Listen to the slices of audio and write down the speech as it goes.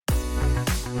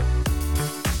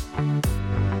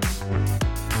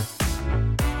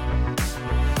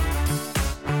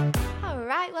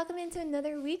welcome into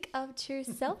another week of True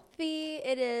Selfie.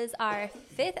 It is our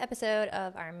 5th episode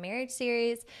of our marriage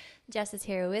series. Jess is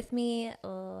here with me,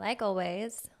 like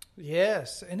always.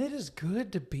 Yes, and it is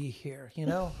good to be here. You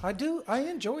know, I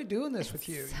enjoy doing this with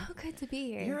you. So good to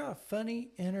be here. You're a funny,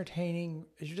 entertaining,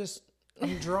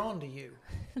 I'm drawn to you.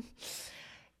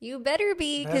 You better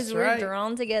be, because we're right.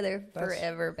 drawn together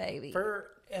forever, baby.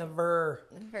 Forever.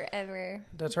 Forever.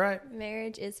 That's right.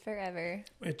 Marriage is forever.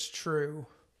 It's true.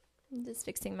 I'm just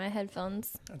fixing my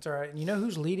headphones. That's all right. And you know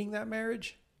who's leading that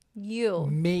marriage? You.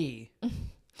 Me.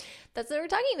 That's what we're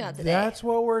talking about today. That's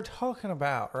what we're talking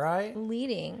about, right?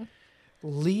 Leading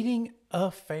a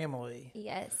family.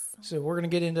 Yes. So we're going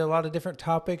to get into a lot of different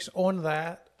topics on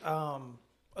that.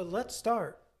 Let's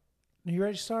start. You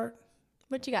ready to start?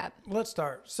 What you got? Let's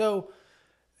start. So,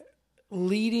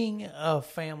 leading a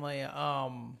family.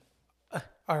 All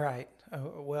right.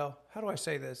 Well, how do I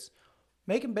say this?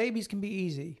 Making babies can be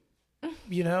easy.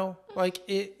 You know, like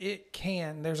it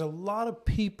can. There's a lot of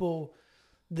people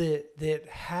that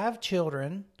have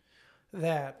children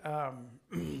that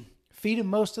feed them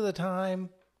most of the time,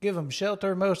 give them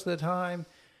shelter most of the time,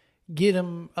 get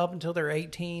them up until they're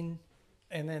 18,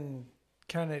 and then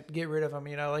kind of get rid of them.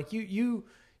 You know, like you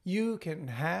can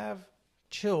have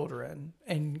children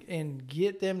and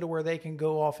get them to where they can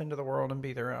go off into the world and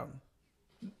be their own,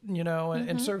 you know,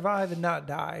 and survive and not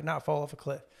die, not fall off a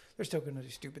cliff. They're still going to do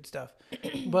stupid stuff.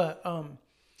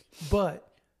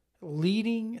 But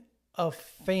leading a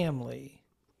family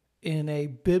in a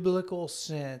biblical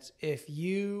sense, if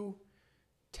you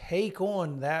take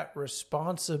on that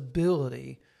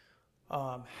responsibility,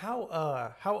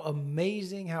 how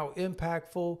amazing, how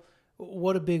impactful,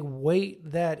 what a big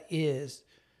weight that is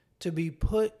to be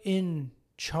put in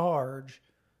charge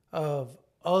of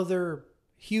other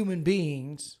human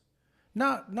beings,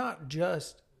 not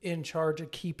just in charge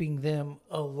of keeping them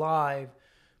alive,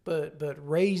 but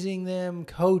raising them,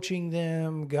 coaching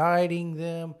them, guiding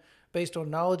them based on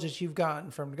knowledge that you've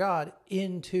gotten from God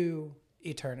into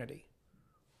eternity.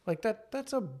 Like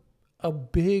that's a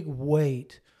big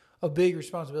weight, a big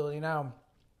responsibility. Now,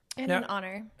 An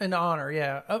honor. An honor,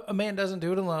 yeah. A man doesn't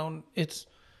do it alone. It's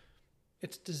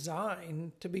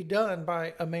designed to be done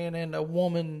by a man and a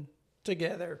woman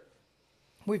together.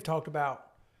 We've talked about,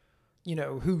 you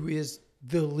know, who is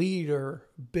the leader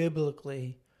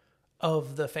biblically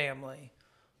of the family.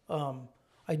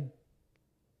 I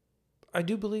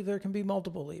do believe there can be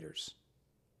multiple leaders.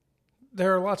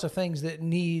 There are lots of things that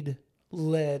need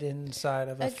led inside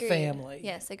of a family.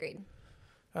 Yes, agreed.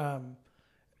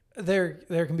 There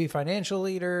can be financial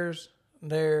leaders.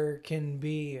 There can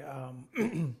be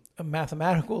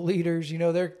mathematical leaders. You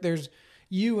know, there's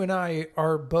you and I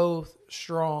are both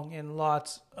strong in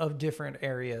lots of different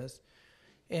areas.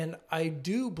 And I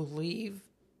do believe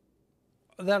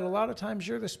that a lot of times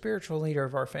you're the spiritual leader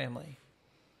of our family.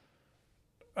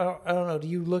 I don't know. Do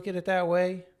you look at it that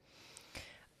way?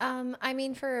 I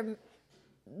mean,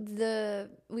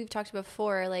 we've talked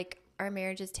before, like our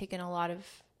marriage has taken a lot of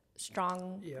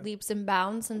strong leaps and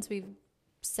bounds since we've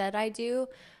said I do.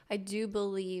 I do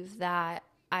believe that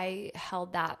I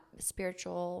held that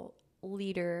spiritual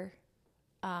leader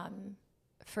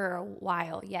for a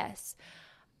while, yes.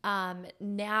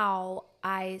 Now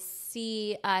I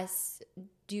see us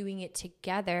doing it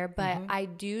together, but I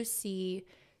do see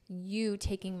you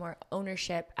taking more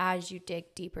ownership as you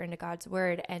dig deeper into God's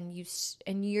word, and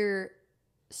you're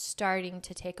starting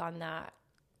to take on that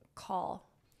call.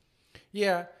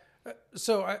 Yeah.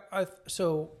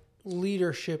 So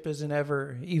leadership is an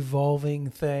ever evolving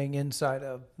thing inside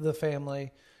of the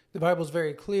family. The Bible's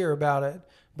very clear about it,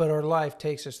 but our life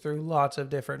takes us through lots of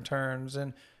different turns,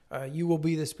 and you will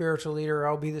be the spiritual leader.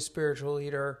 I'll be the spiritual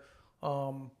leader.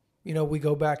 You know, we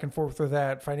go back and forth with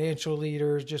that. Financial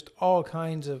leaders, just all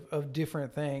kinds of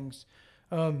different things.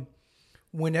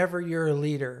 Whenever you're a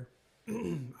leader,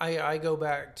 I go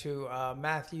back to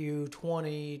Matthew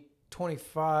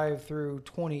 20:25 through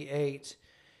 28.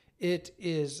 It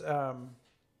is,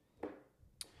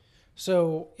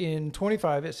 so in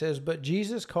 25 it says, "But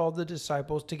Jesus called the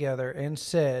disciples together and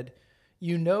said,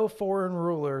 'You know, foreign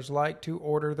rulers like to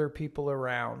order their people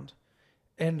around,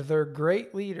 and their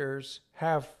great leaders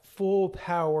have full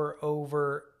power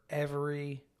over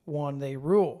everyone they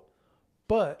rule.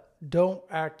 But don't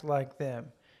act like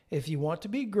them. If you want to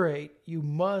be great, you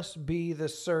must be the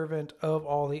servant of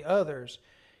all the others.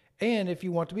 And if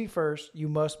you want to be first, you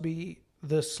must be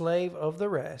the slave of the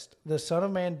rest. The Son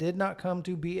of Man did not come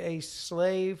to be a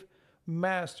slave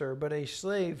master, but a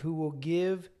slave who will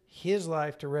give his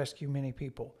life to rescue many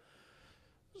people.'"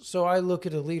 So I look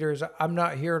at a leader as, I'm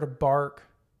not here to bark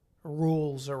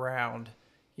rules around.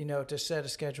 to set a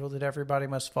schedule that everybody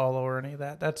must follow or any of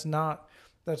that. That's not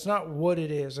what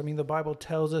it is. I mean, the Bible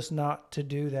tells us not to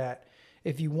do that.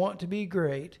 If you want to be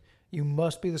great, you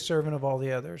must be the servant of all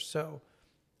the others. So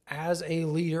as a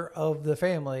leader of the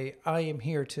family, I am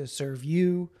here to serve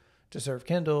you, to serve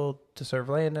Kendall, to serve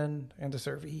Landon, and to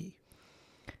serve E.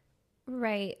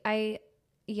 Right. I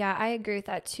agree with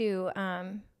that too.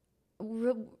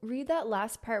 Read that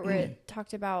last part where it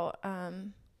talked about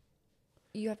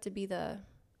you have to be the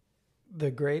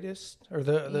greatest, or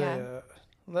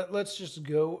let's just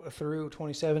go through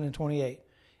 27 and 28.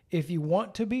 If you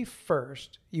want to be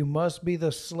first, you must be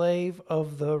the slave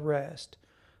of the rest.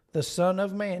 The Son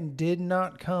of Man did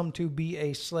not come to be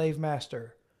a slave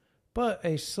master, but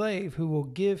a slave who will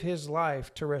give his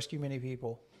life to rescue many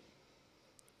people.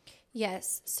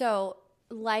 Yes. So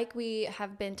like we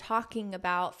have been talking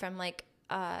about from like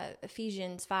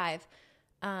Ephesians 5,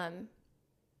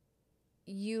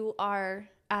 you are,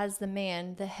 as the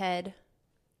man, the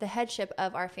headship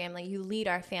of our family. You lead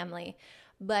our family.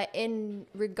 But in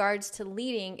regards to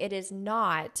leading, it is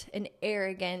not an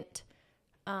arrogant,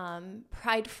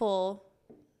 prideful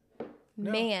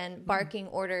man barking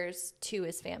orders to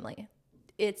his family.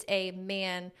 It's a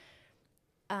man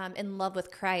in love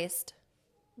with Christ,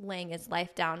 laying his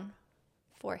life down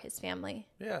for his family.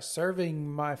 Yeah, serving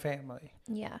my family.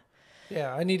 Yeah.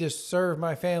 Yeah, I need to serve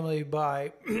my family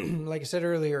by, like I said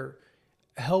earlier,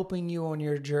 helping you on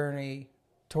your journey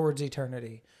towards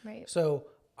eternity. Right. So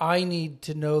I need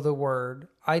to know the word.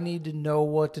 I need to know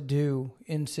what to do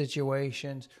in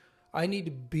situations. I need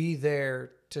to be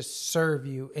there to serve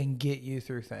you and get you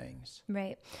through things.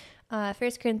 Right. 1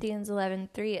 Corinthians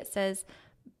 11:3, it says,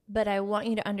 "But I want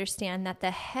you to understand that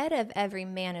the head of every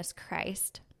man is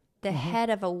Christ. The head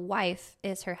of a wife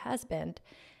is her husband,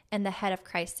 and the head of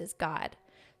Christ is God."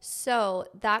 So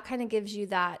that kind of gives you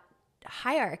that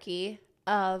hierarchy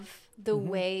of the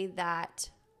way that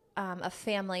a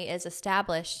family is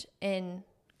established in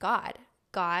God.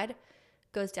 God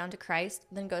goes down to Christ,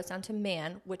 then goes down to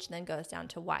man, which then goes down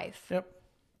to wife. Yep.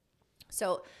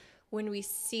 So when we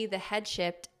see the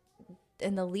headship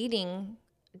and the leading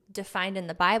defined in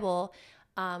the Bible,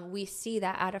 we see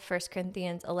that out of 1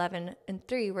 Corinthians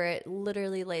 11:3, where it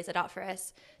literally lays it out for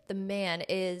us. The man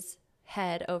is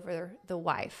head over the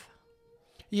wife.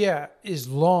 Yeah, as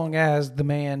long as the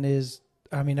man is,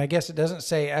 I guess it doesn't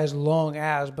say as long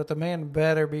as, but the man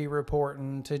better be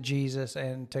reporting to Jesus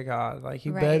and to God. Like, he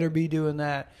better be doing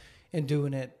that and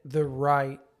doing it the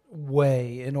right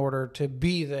way in order to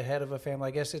be the head of a family.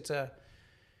 I guess it's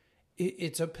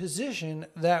a position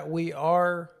that we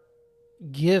are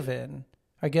given.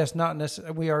 I guess not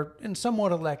necessarily, we are in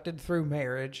somewhat elected through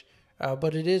marriage,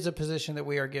 but it is a position that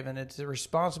we are given. It's a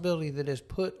responsibility that is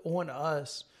put on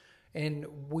us, and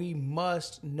we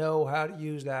must know how to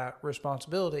use that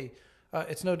responsibility.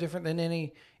 It's no different than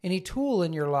any tool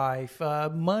in your life,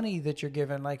 money that you're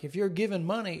given. Like, if you're given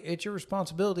money, it's your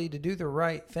responsibility to do the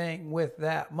right thing with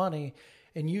that money,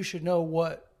 and you should know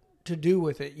what to do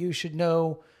with it. You should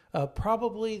know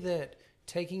probably that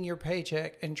taking your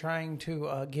paycheck and trying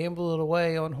to gamble it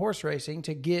away on horse racing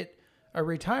to get a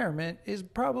retirement is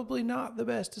probably not the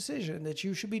best decision, that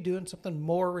you should be doing something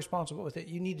more responsible with it.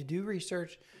 You need to do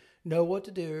research, know what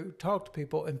to do, talk to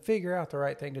people, and figure out the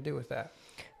right thing to do with that.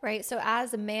 Right. So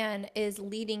as a man is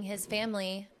leading his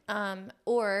family,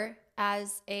 or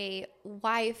as a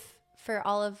wife, for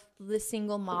all of the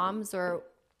single moms or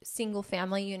single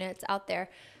family units out there,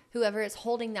 whoever is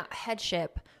holding that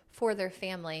headship for their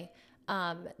family,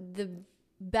 the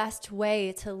best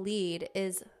way to lead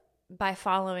is by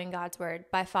following God's word,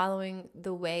 by following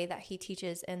the way that he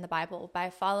teaches in the Bible, by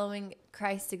following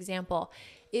Christ's example.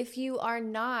 If you are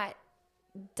not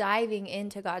diving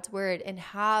into God's word and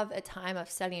have a time of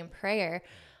study and prayer,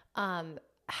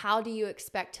 how do you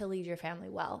expect to lead your family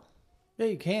well? Yeah,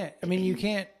 you can't. You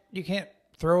can't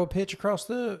throw a pitch across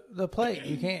the plate.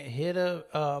 You can't hit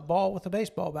a ball with a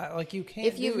baseball bat. Like, you can't.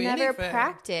 If you've do never anything.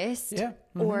 practiced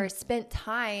or spent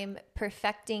time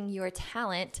perfecting your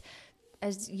talent,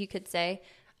 as you could say,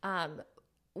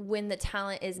 when the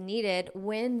talent is needed,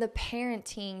 when the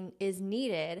parenting is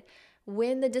needed,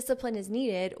 when the discipline is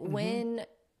needed, when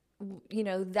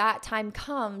that time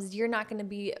comes, you're not going to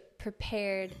be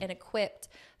prepared and equipped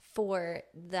for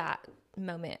that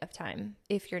moment of time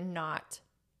if you're not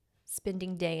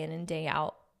spending day in and day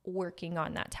out working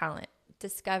on that talent,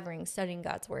 discovering, studying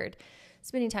God's word,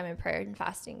 spending time in prayer and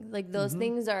fasting. Like, those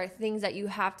things are things that you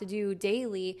have to do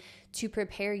daily to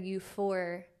prepare you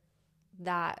for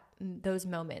those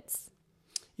moments.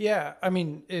 Yeah.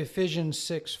 Ephesians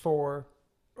 6:4,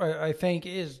 I think,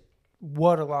 is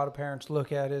what a lot of parents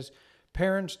look at is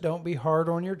Parents, don't be hard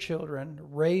on your children.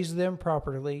 Raise them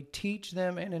properly. Teach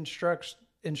them and instruct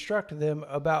them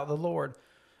about the Lord.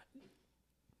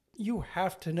 You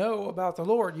have to know about the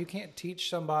Lord. You can't teach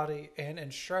somebody and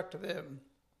instruct them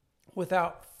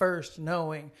without first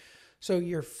knowing. So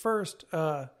your first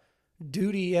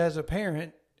duty as a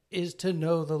parent is to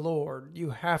know the Lord. You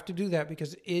have to do that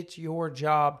because it's your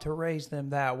job to raise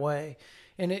them that way.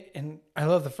 And I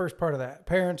love the first part of that.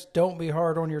 Parents, don't be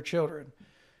hard on your children.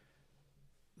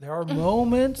 There are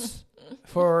moments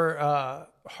for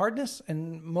hardness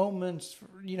and moments,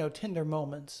 tender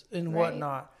moments and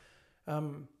whatnot.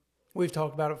 We've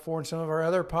talked about it before in some of our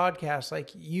other podcasts.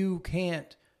 Like, you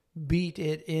can't beat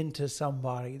it into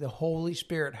somebody. The Holy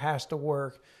Spirit has to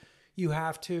work. You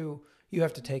have to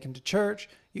take them to church.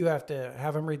 You have to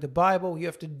have them read the Bible. You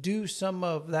have to do some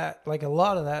of that, like a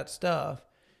lot of that stuff.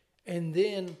 And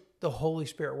then the Holy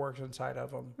Spirit works inside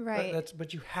of them. Right.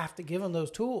 But you have to give them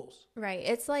those tools. Right.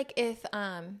 It's like if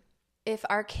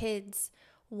our kids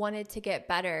wanted to get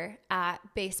better at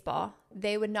baseball,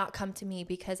 they would not come to me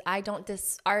because I don't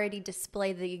already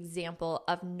display the example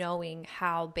of knowing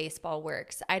how baseball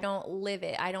works. I don't live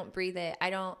it. I don't breathe it. I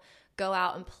don't go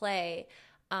out and play.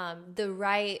 The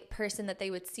right person that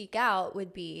they would seek out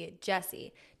would be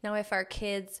Jesse. Now, if our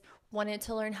kids wanted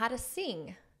to learn how to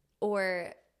sing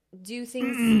or do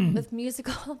things with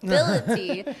musical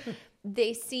ability,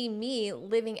 they see me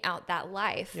living out that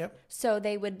life. Yep. So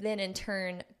they would then in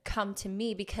turn come to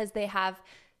me because they have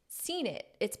seen it.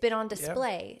 It's been on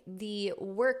display. Yep. The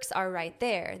works are right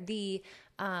there.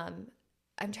 I'm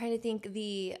trying to think,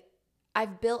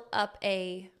 I've built up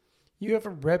you have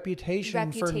a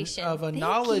reputation. Of a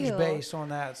knowledge base on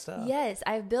that stuff. Yes,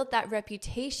 I've built that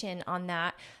reputation on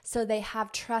that. So they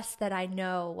have trust that I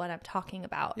know what I'm talking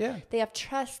about. Yeah. They have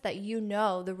trust that you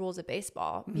know the rules of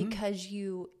baseball because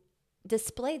you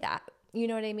display that. You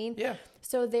know what I mean? Yeah.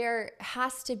 So there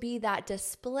has to be that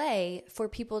display for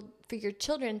your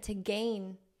children to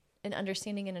gain an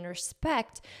understanding and a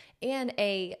respect and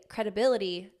a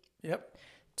credibility. Yep.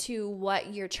 To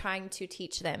what you're trying to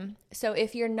teach them. So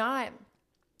if you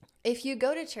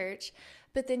go to church,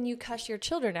 but then you cuss your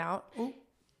children out,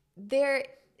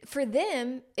 for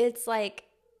them, it's like,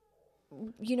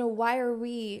 why are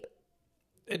we?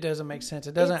 It doesn't make sense.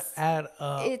 It doesn't add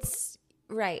up. It's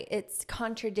right. It's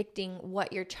contradicting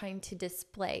what you're trying to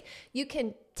display. You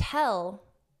can tell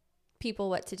people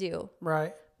what to do.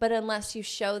 Right. But unless you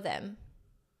show them,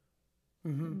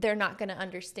 they're not going to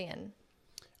understand.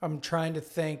 I'm trying to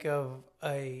think of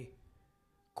a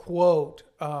quote.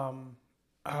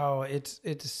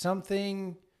 It's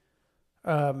something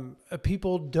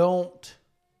people don't,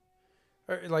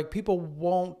 or like people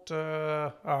won't,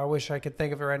 I wish I could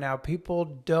think of it right now. People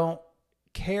don't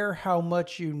care how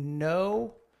much you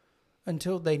know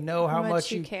until they know how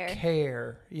much you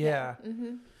care. Yeah.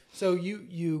 Mm-hmm. So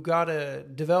you got to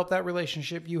develop that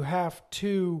relationship. You have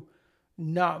to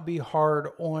not be hard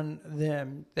on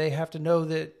them. They have to know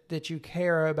that you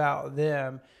care about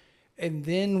them. And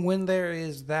then when there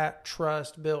is that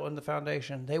trust built in the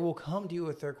foundation, they will come to you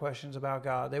with their questions about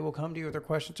God. They will come to you with their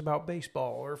questions about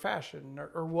baseball or fashion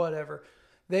or whatever.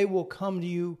 They will come to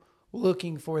you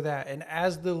looking for that. And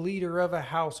as the leader of a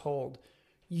household,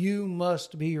 you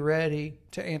must be ready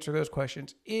to answer those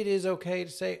questions. It is okay to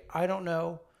say, I don't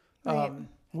know. Right.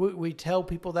 We tell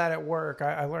people that at work.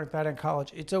 I learned that in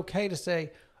college. It's okay to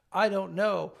say, I don't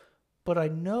know, but I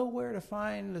know where to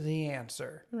find the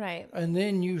answer. Right. And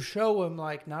then you show them,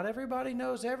 like, not everybody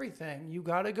knows everything. You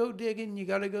got to go digging. You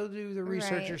got to go do the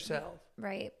research yourself.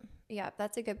 Right. Yeah,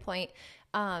 that's a good point.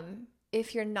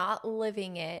 If you're not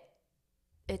living it,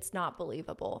 it's not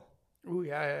believable. Ooh,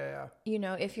 yeah.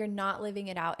 If you're not living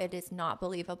it out, it is not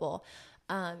believable.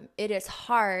 It is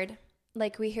hard.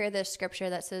 Like, we hear this scripture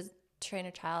that says, train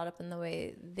a child up in the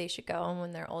way they should go, and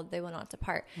when they're old, they will not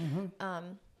depart.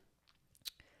 Mm-hmm.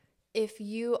 If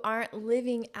you aren't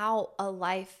living out a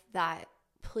life that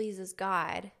pleases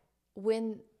God,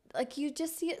 you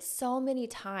just see it so many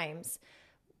times.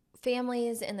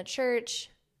 Families in the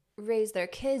church raise their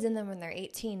kids, and then when they're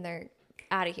 18, they're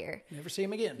out of here. Never see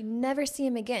them again. You never see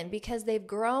them again because they've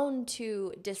grown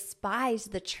to despise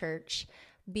the church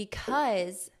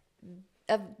because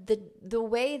of the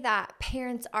way that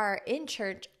parents are in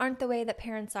church aren't the way that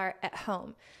parents are at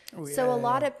home. Oh, yeah, so a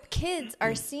lot of kids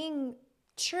are seeing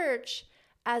church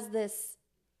as this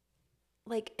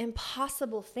like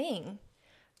impossible thing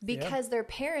because their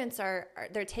parents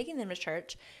they're taking them to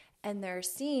church and they're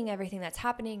seeing everything that's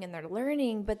happening and they're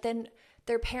learning, but then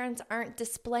their parents aren't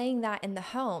displaying that in the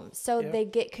home. So they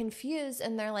get confused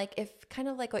and they're like, if kind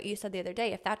of like what you said the other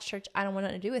day, if that's church, I don't want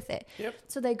nothing to do with it. Yep.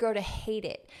 So they grow to hate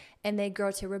it and they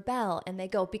grow to rebel and they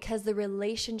go because the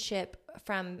relationship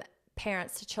from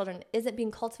parents to children isn't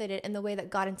being cultivated in the way that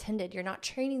God intended. You're not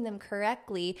training them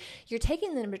correctly. You're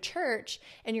taking them to church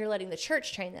and you're letting the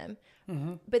church train them.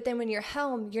 Mm-hmm. But then when you're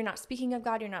home, you're not speaking of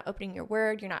God. You're not opening your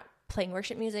word. You're not playing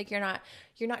worship music. You're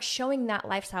not showing that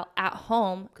lifestyle at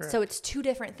home. Correct. So it's two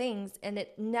different things and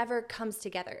it never comes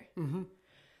together. Mm-hmm.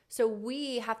 So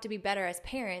we have to be better as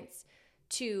parents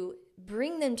to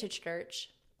bring them to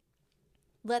church,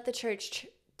 let the church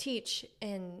teach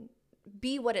and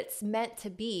be what it's meant to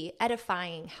be,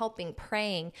 edifying, helping,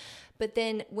 praying. But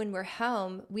then when we're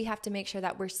home, we have to make sure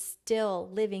that we're still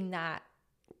living that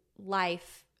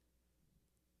life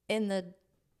in the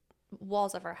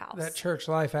walls of our house. That church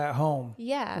life at home.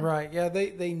 Yeah. Right. Yeah.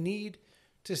 They need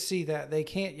to see that. They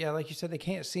can't, like you said, they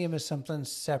can't see them as something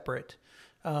separate.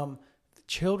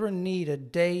 Children need a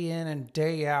day in and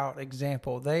day out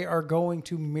example. They are going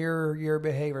to mirror your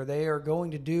behavior. They are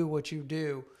going to do what you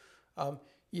do. A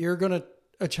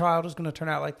child is going to turn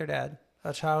out like their dad.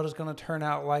 A child is going to turn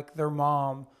out like their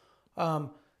mom.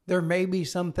 There may be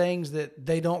some things that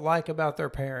they don't like about their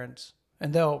parents,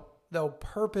 and they'll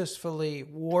purposefully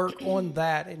work on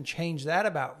that and change that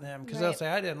about them because they'll say,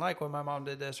 I didn't like when my mom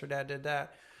did this or dad did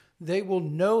that. They will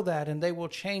know that and they will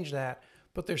change that.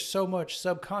 But there's so much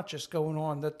subconscious going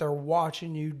on that they're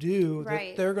watching you do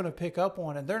that they're going to pick up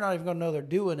on, and they're not even going to know they're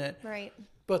doing it. Right.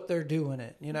 But they're doing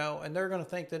it, and they're going to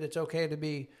think that it's okay to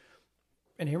be,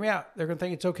 and hear me out, they're going to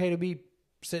think it's okay to be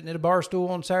sitting at a bar stool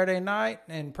on Saturday night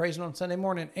and praising on Sunday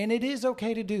morning. And it is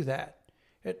okay to do that.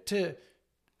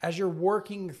 As you're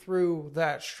working through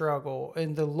that struggle,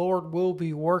 and the Lord will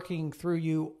be working through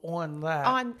you on that.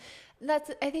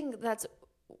 I think that's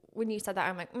when you said that,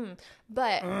 I'm like,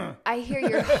 but I hear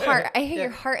your heart. I hear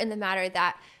your heart in the matter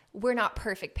that we're not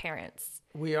perfect parents.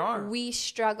 We are. We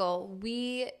struggle.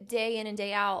 We day in and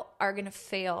day out are going to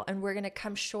fail and we're going to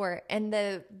come short. And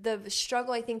the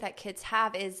struggle I think that kids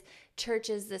have is church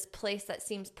is this place that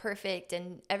seems perfect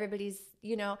and everybody's,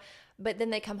 but then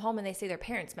they come home and they see their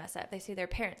parents mess up. They see their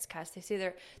parents cuss.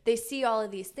 They see all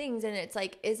of these things. And it's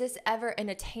like, is this ever an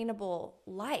attainable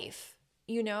life?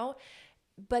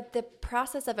 But the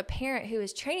process of a parent who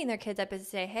is training their kids up is to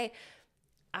say, hey,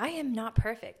 I am not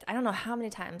perfect. I don't know how many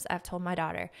times I've told my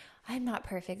daughter, I'm not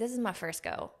perfect. This is my first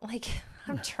go. Like,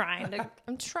 I'm trying,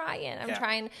 I'm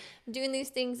doing these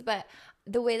things. But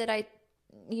the way that I,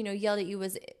 yelled at you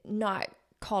was not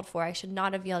called for. I should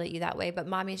not have yelled at you that way. But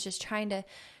mommy's just trying to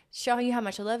show you how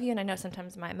much I love you. And I know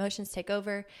sometimes my emotions take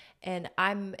over and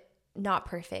I'm not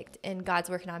perfect and God's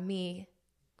working on me.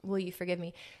 Will you forgive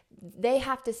me? They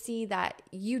have to see that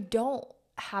you don't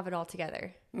have it all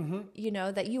together.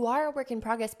 Mm-hmm. That you are a work in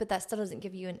progress, but that still doesn't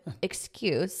give you an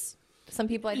excuse. Some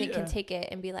people I think can take it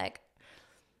and be like,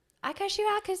 I cuss you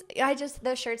out because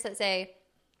those shirts that say,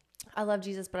 I love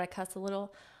Jesus, but I cuss a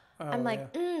little. I'm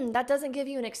like, that doesn't give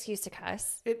you an excuse to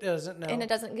cuss. It doesn't, no. And it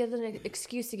doesn't give them an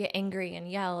excuse to get angry and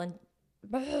yell and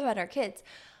at our kids.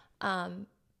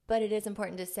 But it is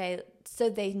important to say, so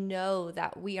they know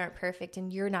that we aren't perfect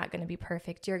and you're not going to be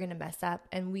perfect. You're going to mess up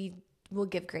and we will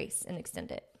give grace and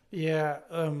extend it. Yeah.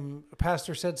 A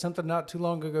pastor said something not too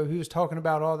long ago. He was talking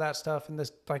about all that stuff and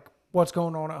this, like what's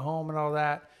going on at home and all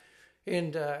that.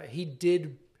 And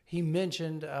he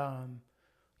mentioned,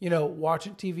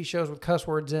 watching TV shows with cuss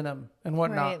words in them and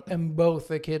whatnot. Right. And both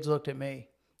the kids looked at me.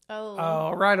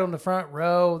 Oh, right on the front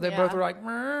row. They both were like,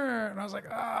 Mrr, and I was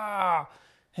like, ah.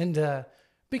 And,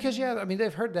 because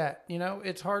they've heard that,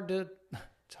 it's hard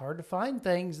to find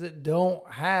things that don't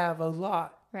have a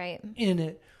lot in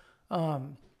it.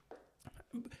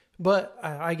 But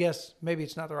I guess maybe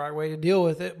it's not the right way to deal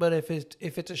with it. But if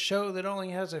it's a show that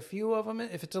only has a few of them,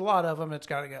 if it's a lot of them, it's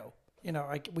got to go.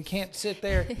 We can't sit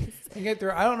there and get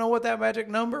through. I don't know what that magic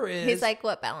number is. He's like,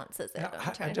 what balance is it?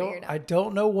 I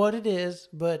don't know what it is,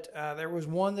 but there was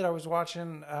one that I was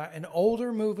watching, an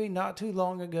older movie not too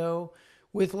long ago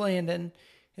with Landon.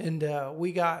 And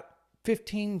we got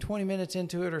 15, 20 minutes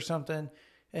into it or something.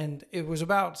 And it was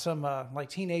about some like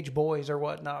teenage boys or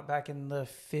whatnot back in the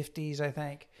 50s, I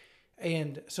think.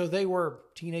 And so they were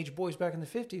teenage boys back in the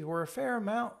 50s were a fair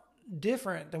amount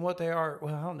different than what they are.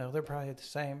 Well, I don't know. They're probably the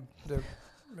same.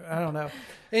 I don't know.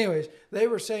 Anyways, they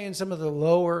were saying some of the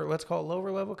let's call it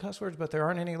lower level cuss words, but there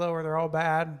aren't any lower. They're all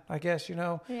bad, I guess,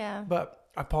 Yeah. But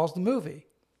I paused the movie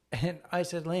and I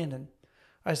said, Landon,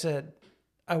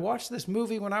 I watched this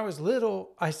movie when I was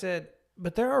little. I said,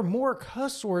 but there are more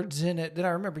cuss words in it than I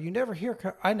remember.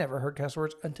 I never heard cuss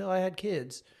words until I had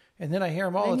kids. And then I hear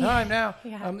them all the time now.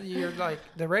 Yeah. You're like,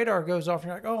 the radar goes off. And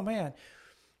you're like, oh, man.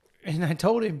 And I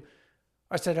told him,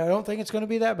 I said, I don't think it's going to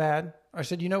be that bad. I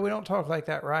said, we don't talk like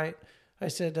that, right? I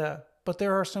said, but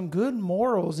there are some good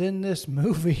morals in this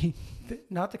movie,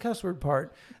 not the cuss word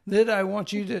part, that I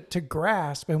want you to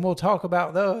grasp, and we'll talk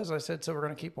about those. I said, so we're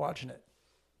going to keep watching it.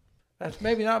 That's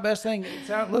maybe not the best thing.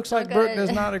 Looks like Brooke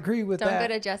does not agree with that. Don't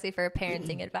go to Jesse for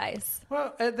parenting advice.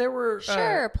 Well, there were...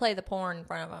 Sure, play the porn in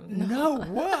front of him. No,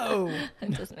 whoa.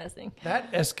 I'm just messing.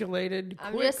 That escalated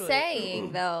quickly. I'm just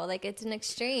saying, though, like, it's an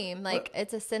extreme. Like,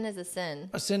 it's a sin is a sin.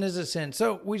 A sin is a sin.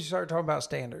 So we started talking about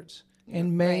standards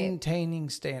and maintaining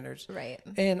standards. Right.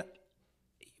 And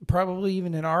probably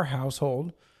even in our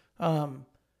household,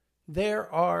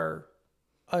 there are...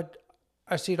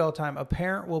 I see it all the time. A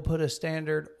parent will put a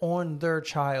standard on their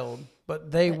child,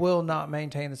 but they will not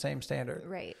maintain the same standard.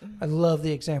 Right. I love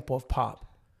the example of Pop.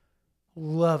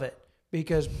 Love it.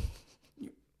 Because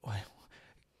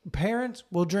parents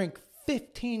will drink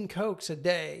 15 Cokes a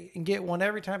day and get one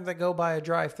every time they go by a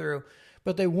drive-thru,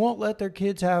 but they won't let their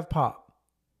kids have Pop.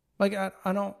 Like,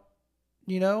 I don't,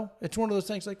 it's one of those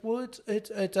things like, well,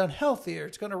 it's unhealthy, or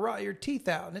it's going to rot your teeth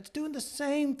out. And it's doing the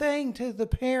same thing to the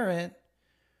parent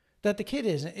that the kid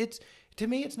isn't. To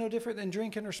me, it's no different than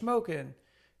drinking or smoking.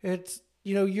 It's,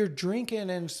 you're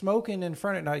drinking and smoking in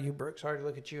front of, not you, Brooke, sorry to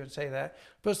look at you and say that,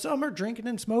 but some are drinking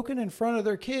and smoking in front of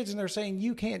their kids, and they're saying,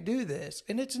 you can't do this.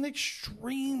 And it's an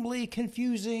extremely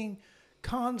confusing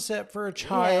concept for a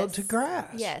child to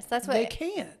grasp. Yes, that's what they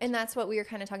can't. And that's what we were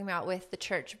kind of talking about with the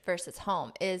church versus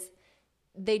home, is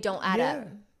they don't add up.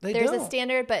 There's a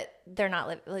standard, but they're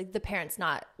not the parent's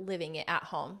not living it at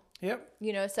home. Yep.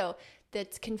 So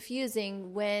that's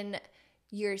confusing when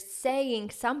you're saying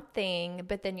something,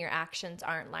 but then your actions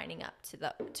aren't lining up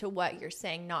to what you're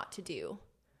saying not to do.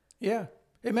 Yeah.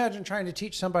 Imagine trying to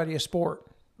teach somebody a sport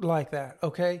like that,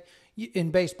 okay?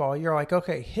 In baseball, you're like,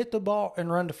 okay, hit the ball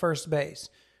and run to first base.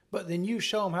 But then you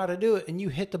show them how to do it, and you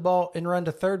hit the ball and run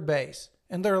to third base.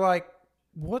 And they're like,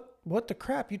 what the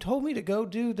crap? You told me to go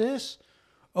do this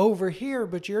over here,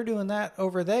 but you're doing that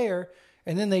over there.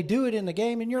 And then they do it in the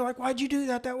game, and you're like, why'd you do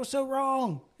that? That was so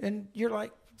wrong. And they're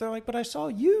like, but I saw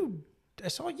you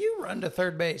run to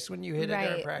third base when you hit it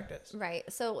during practice. Right.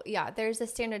 So yeah, there's a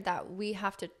standard that we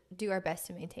have to do our best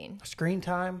to maintain. Screen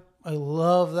time. I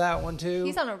love that one too.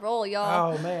 He's on a roll,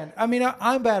 y'all. Oh man. I mean,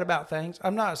 I'm bad about things.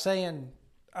 I'm not saying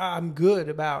I'm good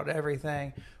about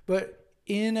everything, but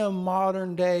in a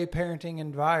modern day parenting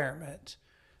environment,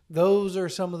 those are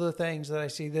some of the things that I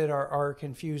see that are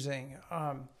confusing.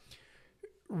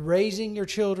 Raising your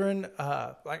children,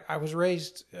 like I was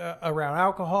raised around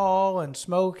alcohol and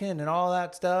smoking and all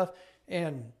that stuff.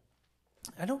 And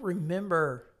I don't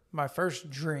remember my first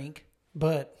drink,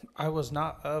 but I was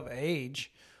not of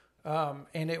age.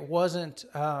 And it wasn't,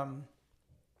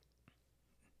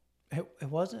 it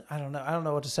wasn't, I don't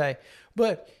know what to say,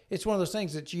 but it's one of those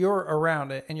things that you're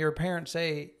around it and your parents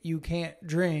say you can't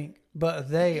drink, but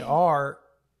they are.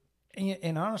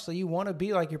 And honestly, you want to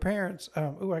be like your parents.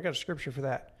 I got a scripture for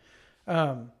that.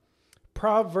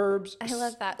 Proverbs. I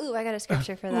love that. I got a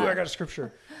scripture for that. I got a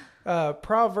scripture.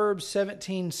 Proverbs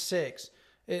 17:6.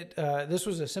 This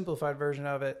was a simplified version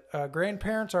of it.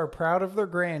 Grandparents are proud of their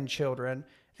grandchildren,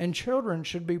 and children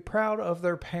should be proud of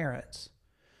their parents.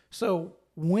 So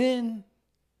when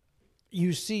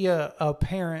you see a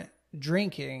parent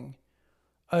drinking,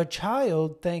 a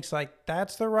child thinks like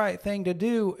that's the right thing to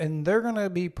do, and they're going to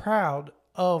be proud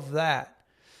of that.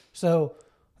 So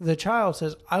the child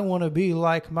says, I want to be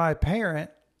like my parent.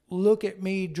 Look at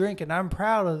me drinking. I'm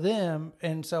proud of them,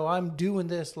 and so I'm doing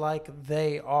this like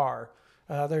they are.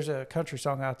 There's a country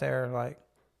song out there like,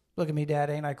 look at me, Dad,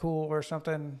 ain't I cool, or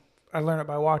something. I learned it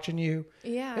by watching you.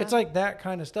 Yeah. It's like that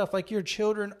kind of stuff. Like your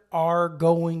children are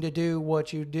going to do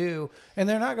what you do, and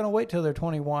they're not going to wait till they're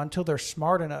 21, till they're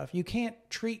smart enough. You can't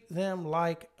treat them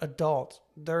like adults.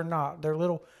 They're not. They're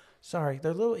little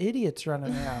idiots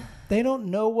running around. They don't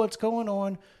know what's going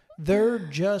on. They're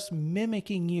just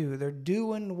mimicking you. They're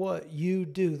doing what you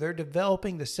do. They're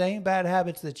developing the same bad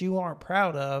habits that you aren't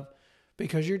proud of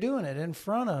because you're doing it in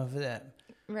front of them.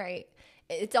 Right.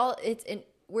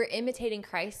 We're imitating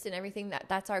Christ, and everything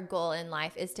that's our goal in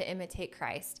life is to imitate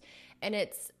Christ. And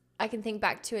I can think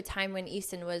back to a time when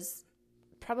Easton was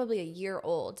probably a year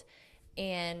old,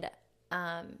 and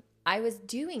I was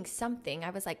doing something. I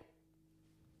was like,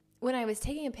 when I was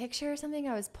taking a picture or something,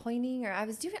 I was pointing, or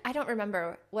I don't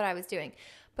remember what I was doing,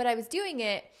 but I was doing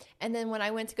it. And then when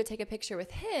I went to go take a picture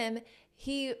with him,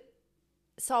 he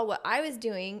saw what I was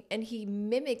doing and he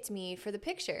mimicked me for the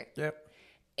picture. Yep.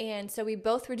 And so we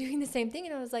both were doing the same thing,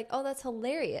 and I was like, oh, that's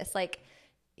hilarious. Like,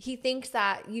 he thinks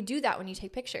that you do that when you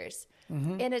take pictures.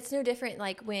 Mm-hmm. And it's no different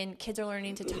like when kids are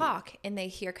learning to talk and they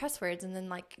hear cuss words, and then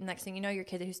like next thing you know, your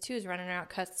kid who's 2 is running around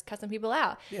cussing people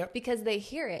out. Yep. Because they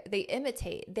hear it, they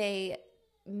imitate, they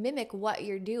mimic what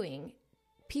you're doing.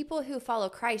 People who follow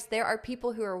Christ, there are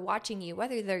people who are watching you,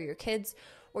 whether they're your kids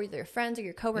or your friends or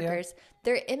your coworkers. Yep.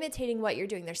 They're imitating what you're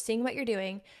doing. They're seeing what you're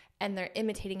doing, and they're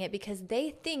imitating it because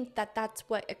they think that that's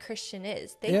what a Christian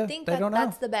is. They think that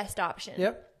that's the best option.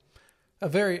 Yep. A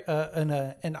very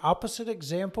an opposite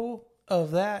example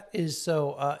of that is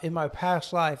in my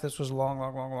past life, this was a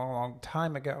long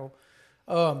time ago,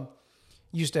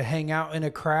 used to hang out in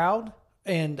a crowd,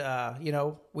 and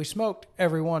we smoked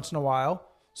every once in a while,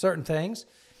 certain things,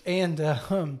 and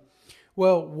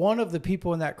well, one of the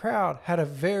people in that crowd had a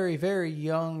very, very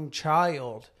young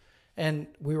child, and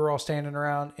we were all standing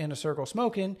around in a circle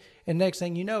smoking, and next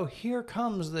thing you know, here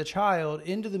comes the child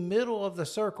into the middle of the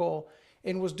circle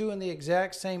and was doing the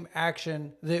exact same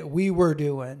action that we were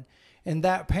doing. And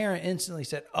that parent instantly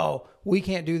said, oh, we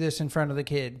can't do this in front of the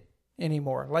kid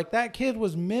anymore. Like, that kid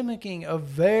was mimicking a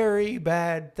very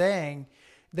bad thing.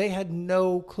 They had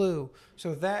no clue.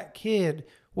 So that kid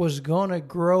was going to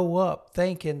grow up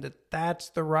thinking that that's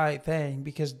the right thing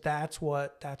because that's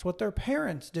what their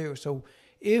parents do. So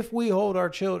if we hold our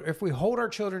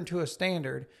children to a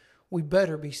standard, we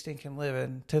better be stinking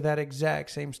living to that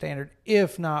exact same standard,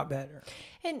 if not better.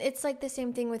 And it's like the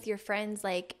same thing with your friends.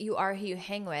 Like, you are who you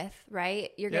hang with,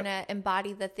 right? You're going to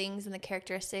embody the things and the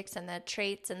characteristics and the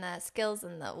traits and the skills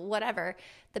and the whatever,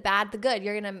 the bad, the good.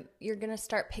 You're going to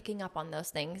start picking up on those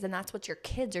things. And that's what your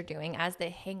kids are doing as they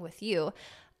hang with you,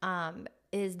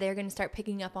 is they're going to start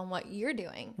picking up on what you're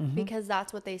doing because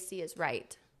that's what they see as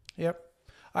right. Yep.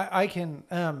 I can...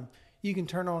 you can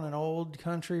turn on an old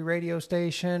country radio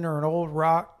station or an old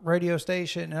rock radio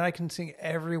station, and I can sing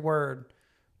every word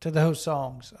to those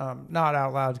songs. Not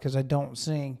out loud because I don't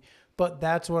sing, but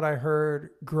that's what I heard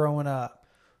growing up.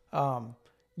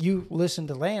 You listen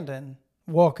to Landon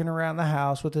walking around the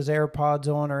house with his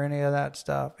AirPods on or any of that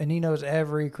stuff, and he knows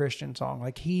every Christian song.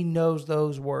 Like, he knows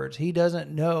those words. He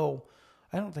doesn't know,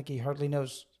 I don't think he hardly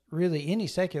knows really any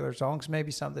secular songs,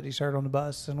 maybe some that he's heard on the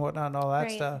bus and whatnot and all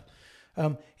that stuff.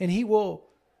 And he will,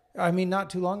 not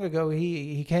too long ago,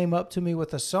 he came up to me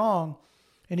with a song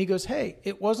and he goes, hey,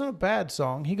 it wasn't a bad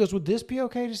song. He goes, would this be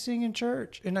okay to sing in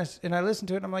church? And I listened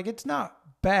to it and I'm like, it's not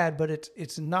bad, but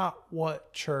it's not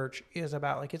what church is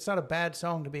about. Like, it's not a bad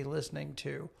song to be listening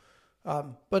to.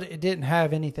 But it didn't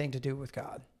have anything to do with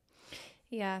God.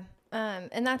 Yeah.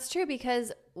 And that's true,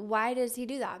 because why does he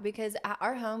do that? Because at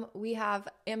our home, we have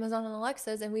Amazon and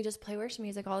Alexas, and we just play worship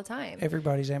music all the time.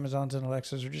 Everybody's Amazons and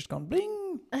Alexas are just going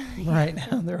bling right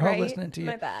now. They're all listening to you.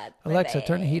 My bad. Alexa,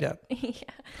 turn the heat up. Yeah.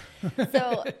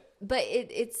 So, but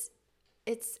it's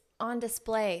on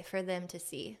display for them to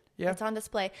see. Yeah. It's on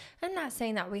display. I'm not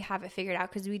saying that we have it figured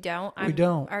out, because we don't. We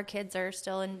don't. Our kids are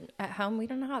still at home. We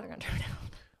don't know how they're going to turn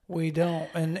out. We don't.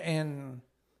 And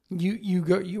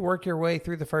you work your way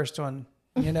through the first one,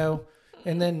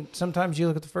 and then sometimes you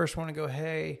look at the first one and go,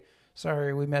 hey,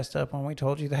 sorry, we messed up when we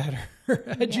told you that. Or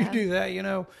how'd you do that?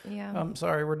 Yeah. I'm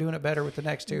sorry, we're doing it better with the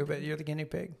next two, but you're the guinea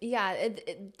pig. Yeah.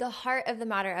 The heart of the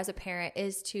matter as a parent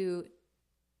is to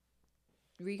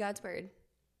read God's word.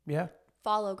 Yeah.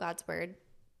 Follow God's word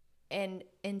and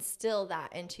instill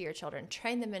that into your children.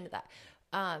 Train them into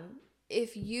that.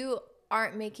 If you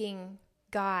aren't making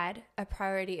God a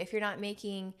priority, if you're not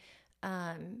making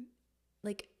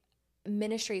like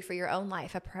ministry for your own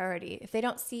life a priority, if they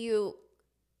don't see you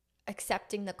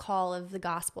accepting the call of the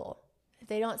gospel, if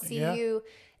they don't see you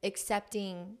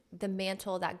accepting the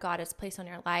mantle that God has placed on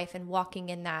your life and walking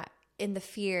in that, in the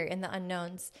fear, in the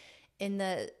unknowns,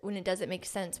 when it doesn't make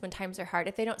sense, when times are hard,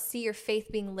 if they don't see your faith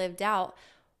being lived out,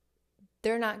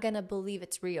 they're not going to believe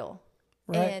it's real.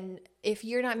 Right. And if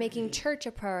you're not making church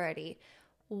a priority,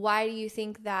 why do you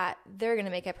think that they're going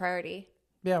to make it a priority?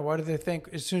 Yeah, why do they think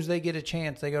as soon as they get a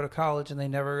chance, they go to college and they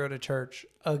never go to church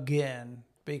again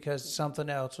because something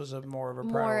else was more of a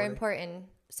priority? More important.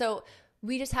 So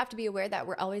we just have to be aware that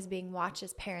we're always being watched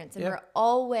as parents, and we're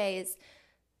always,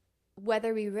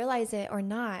 whether we realize it or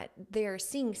not, they're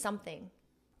seeing something.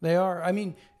 They are.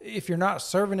 If you're not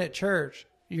serving at church,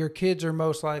 your kids are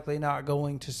most likely not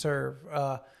going to serve.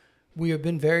 We have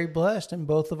been very blessed, and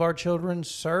both of our children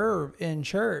serve in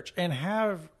church and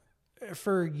have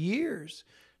for years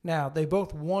now. They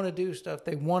both want to do stuff.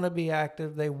 They want to be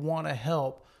active. They want to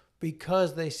help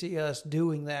because they see us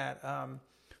doing that.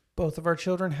 Both of our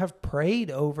children have prayed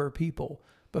over people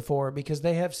before because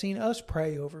they have seen us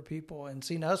pray over people and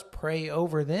seen us pray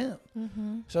over them.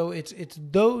 Mm-hmm. So it's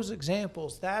those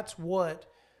examples. That's what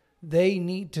they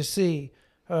need to see.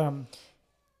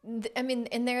 I mean,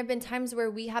 and there have been times where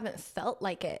we haven't felt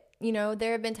like it. You know,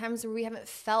 there have been times where we haven't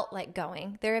felt like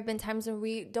going. There have been times when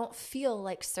we don't feel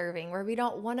like serving, where we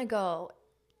don't want to go,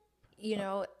 you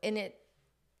know, and it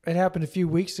happened a few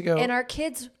weeks ago. And our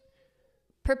kids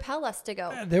propel us to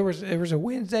go. There was a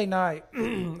Wednesday night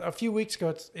a few weeks ago.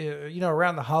 It's, you know,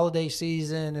 around the holiday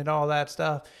season and all that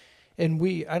stuff. And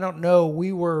I don't know,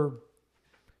 we were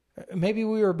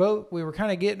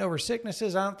kind of getting over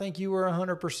sicknesses. I don't think you were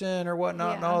 100% or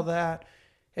whatnot and all that.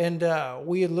 And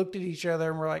we had looked at each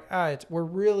other and we're like, we're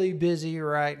really busy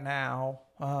right now.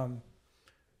 And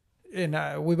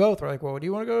we both were like, well, do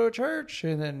you want to go to church?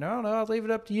 And then, no, I'll leave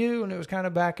it up to you. And it was kind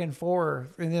of back and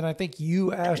forth. And then I think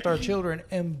you asked our children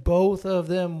and both of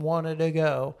them wanted to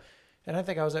go. And I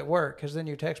think I was at work because then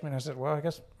you texted me and I said, well,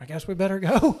 I guess we better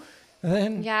go. And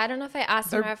then I don't know if I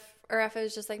asked them or if it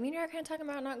was just like, me and you are kind of talking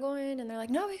about not going. And they're like,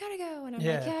 no, we got to go. And I'm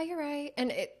like, yeah, you're right.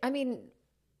 And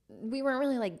we weren't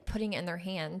really like putting it in their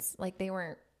hands. Like they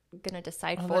weren't going to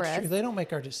decide for us. True. They don't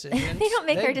make our decisions. They don't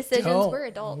make our decisions. We're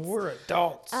adults. We're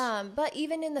adults. But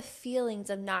even in the feelings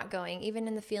of not going, even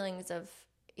in the feelings of,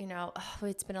 you know, oh,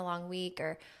 it's been a long week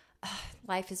or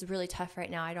life is really tough right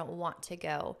now, I don't want to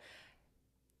go.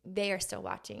 They are still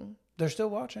watching. They're still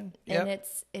watching. Yep. And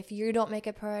if you don't make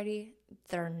it a priority,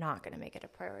 they're not going to make it a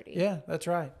priority. Yeah, that's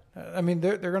right. I mean,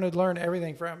 they're going to learn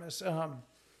everything from us.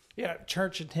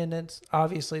 Church attendance,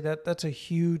 obviously that's a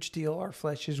huge deal. Our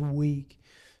flesh is weak.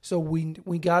 So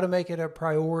we got to make it a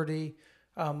priority.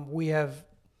 We have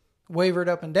wavered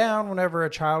up and down whenever a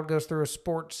child goes through a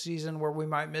sports season where we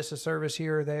might miss a service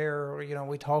here or there, or, you know,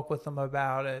 we talk with them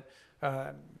about it.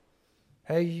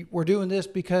 Hey, we're doing this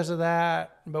because of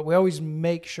that, but we always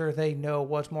make sure they know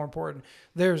what's more important.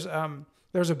 There's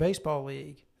a baseball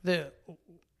league that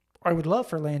I would love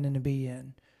for Landon to be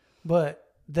in, but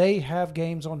they have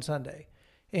games on Sunday.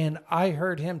 And I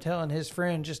heard him telling his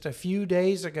friend just a few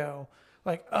days ago,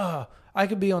 like, I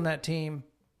could be on that team,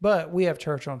 but we have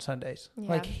church on Sundays. Yeah.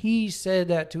 Like he said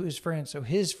that to his friend. So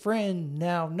his friend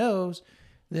now knows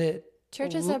that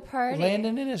church is a priority.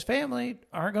 Landon and his family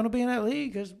aren't going to be in that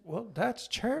league because, well, that's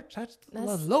church. That's the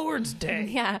Lord's day.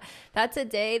 Yeah, that's a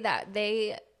day that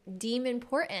they deem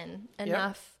important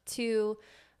enough to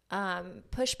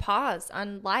push pause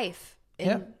on life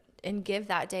and give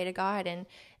that day to God and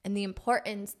the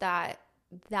importance that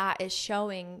is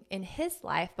showing in his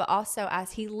life, but also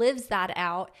as he lives that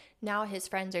out, now his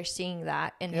friends are seeing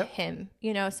that in him,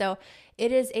 you know, so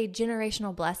it is a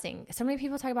generational blessing. So many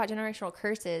people talk about generational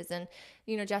curses and,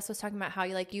 you know, Jess was talking about how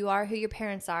you are who your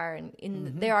parents are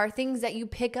and there are things that you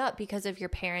pick up because of your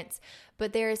parents,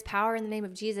 but there is power in the name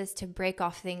of Jesus to break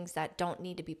off things that don't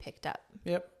need to be picked up.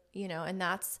 Yep. You know, and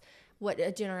that's what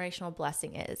a generational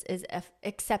blessing is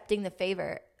accepting the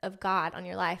favor of God on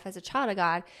your life as a child of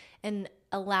God and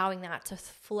allowing that to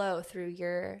flow through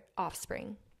your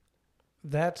offspring.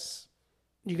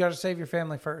 You got to save your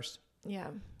family first. Yeah.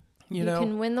 You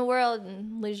can win the world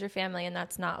and lose your family, and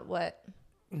that's not what.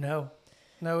 No,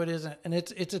 it isn't. And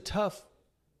it's a tough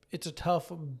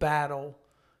battle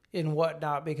and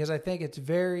whatnot, because I think it's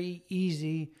very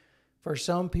easy for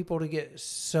some people to get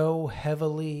so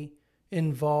heavily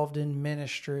involved in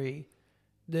ministry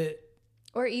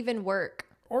or even work.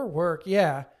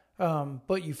 Yeah.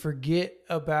 But you forget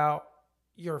about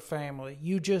your family.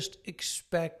 You just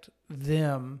expect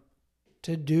them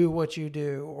to do what you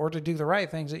do or to do the right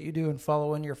things that you do and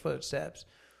follow in your footsteps.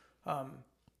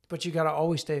 But you got to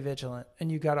always stay vigilant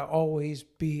and you got to always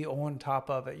be on top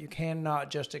of it. You cannot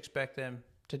just expect them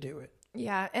to do it.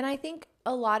 Yeah. And I think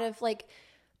a lot of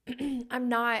I'm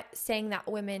not saying that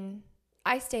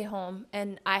I stay home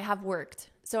and I have worked.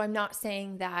 So I'm not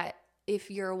saying that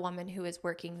if you're a woman who is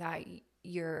working that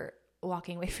you're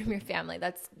walking away from your family.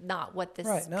 That's not what this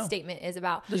statement is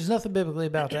about. There's nothing biblically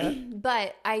about that.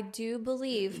 But I do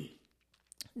believe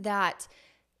that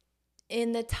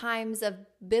in the times of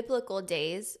biblical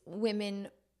days, women,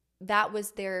 that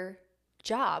was their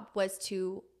job, was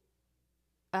to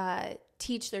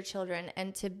teach their children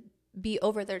and to be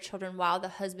over their children while the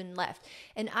husband left.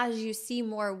 And as you see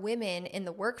more women in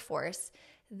the workforce,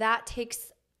 that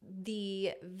takes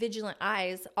the vigilant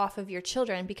eyes off of your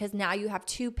children, because now you have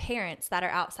two parents that are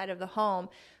outside of the home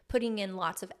putting in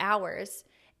lots of hours.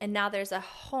 And now there's a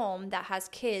home that has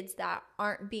kids that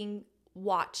aren't being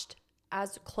watched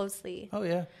as closely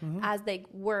as they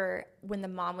were when the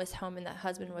mom was home and the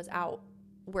husband was out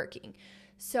working.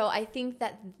 So I think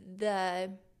that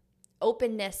the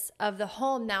openness of the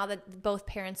home, now that both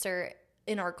parents are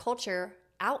in our culture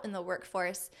out in the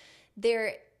workforce,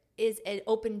 there is an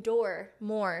open door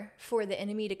more for the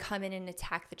enemy to come in and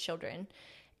attack the children.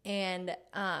 And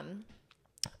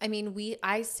I mean,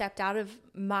 I stepped out of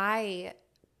my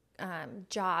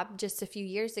job just a few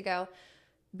years ago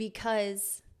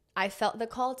because I felt the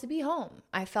call to be home.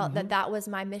 I felt that was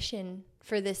my mission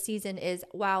for this season is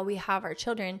while we have our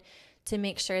children, to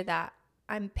make sure that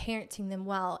I'm parenting them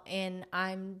well and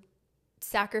I'm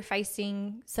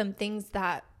sacrificing some things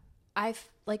that I've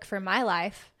like for my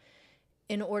life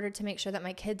in order to make sure that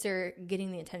my kids are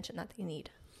getting the attention that they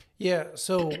need. Yeah.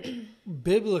 So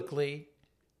biblically,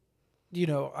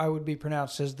 I would be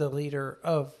pronounced as the leader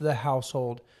of the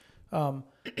household.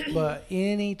 But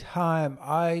anytime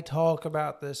I talk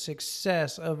about the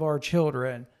success of our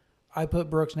children, I put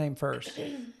Brooke's name first.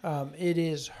 It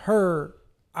is her.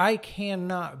 I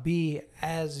cannot be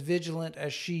as vigilant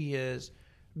as she is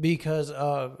because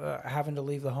of having to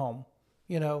leave the home.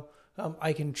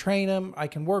 I can train him, I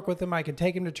can work with him, I can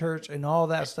take him to church and all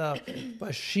that stuff.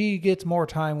 But she gets more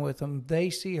time with them. They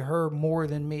see her more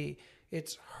than me.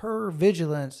 It's her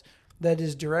vigilance that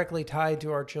is directly tied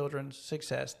to our children's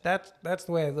success. That's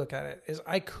the way I look at it. Is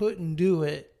I couldn't do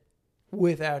it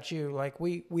without you. Like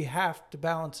we have to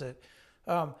balance it.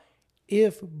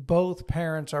 If both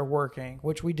parents are working,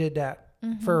 which we did that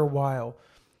for a while,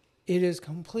 it is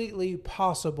completely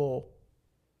possible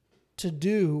to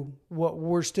do what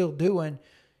we're still doing.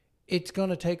 It's going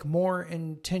to take more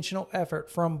intentional effort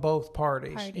from both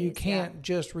parties. You can't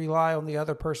just rely on the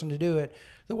other person to do it.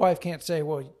 The wife can't say,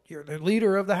 well, you're the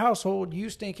leader of the household, you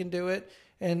stinking do it.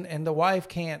 And the wife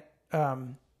can't,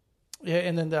 and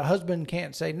then the husband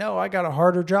can't say, no, I got a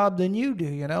harder job than you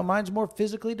do. Mine's more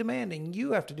physically demanding.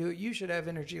 You have to do it. You should have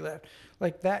energy left.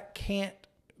 Like that can't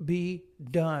be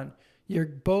done. You're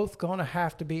both going to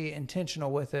have to be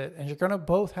intentional with it. And you're going to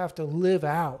both have to live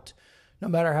out, no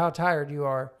matter how tired you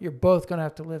are, you're both going to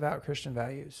have to live out Christian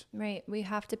values. Right. We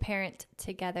have to parent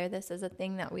together. This is a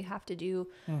thing that we have to do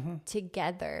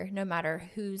together, no matter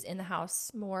who's in the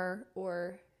house more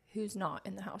or who's not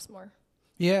in the house more.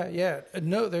 Yeah, yeah.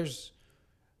 No,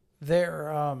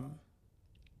 there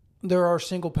are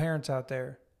single parents out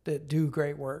there that do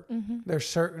great work. There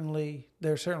certainly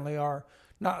are.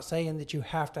 Not saying that you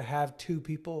have to have two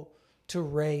people to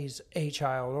raise a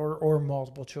child or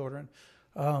multiple children.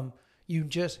 You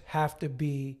just have to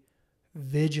be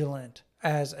vigilant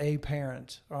as a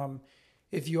parent.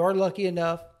 If you are lucky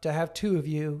enough to have two of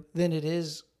you, then it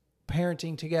is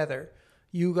parenting together.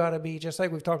 You got to be, just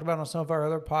like we've talked about on some of our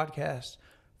other podcasts,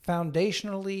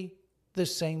 foundationally the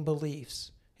same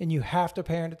beliefs. And you have to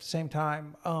parent at the same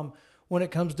time. When it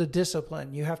comes to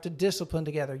discipline, you have to discipline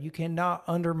together. You cannot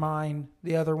undermine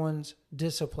the other one's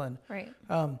discipline. Right.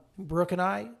 Brooke and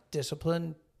I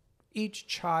discipline each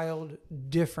child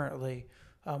differently,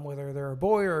 whether they're a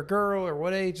boy or a girl or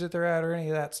what age that they're at or any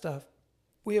of that stuff.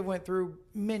 We have went through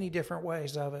many different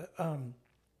ways of it.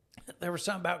 There was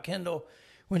something about Kendall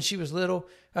when she was little.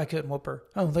 I couldn't whoop her.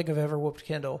 I don't think I've ever whooped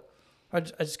Kendall. I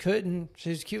just couldn't.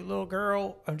 She's a cute little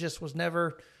girl. I just was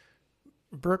never.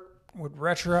 Brooke would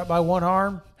retch her up by one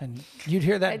arm, and you'd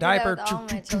hear that diaper. I do that with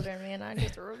all my children, man. I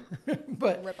just rip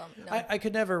them. No. I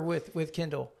could never with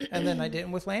Kendall, and then I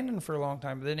didn't with Landon for a long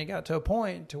time. But then it got to a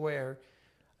point to where,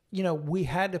 we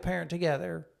had to parent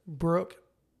together. Brooke,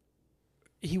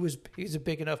 he's a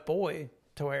big enough boy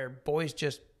to where boys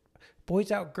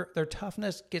out their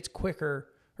toughness gets quicker,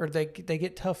 or they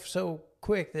get tough so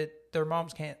quick that their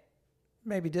moms can't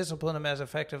maybe discipline them as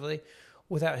effectively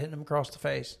without hitting them across the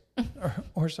face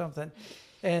or something.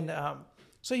 And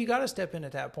so you got to step in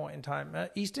at that point in time.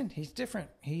 Easton, he's different.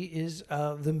 He is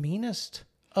the meanest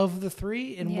of the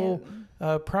three, and we'll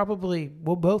both probably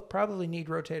need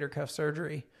rotator cuff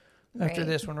surgery after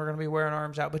this when we're going to be wearing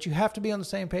arms out. But you have to be on the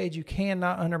same page. You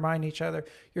cannot undermine each other.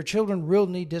 Your children will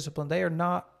need discipline. They are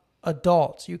not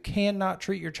adults. You cannot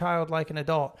treat your child like an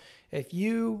adult. If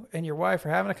you and your wife are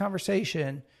having a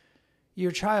conversation,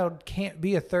 your child can't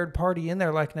be a third party in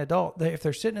there like an adult. If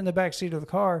they're sitting in the back seat of the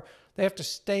car, they have to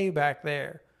stay back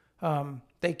there.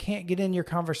 They can't get in your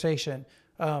conversation.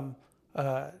 The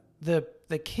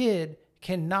kid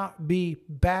cannot be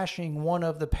bashing one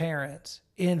of the parents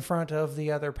in front of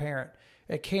the other parent.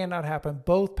 It cannot happen.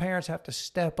 Both parents have to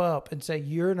step up and say,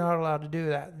 you're not allowed to do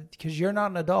that because you're not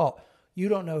an adult. You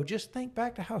don't know. Just think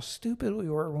back to how stupid we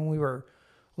were when we were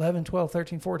 11, 12,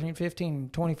 13, 14, 15,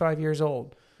 25 years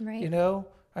old. Right.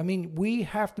 I mean, we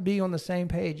have to be on the same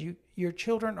page. Your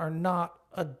children are not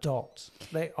adults.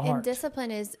 They aren't. And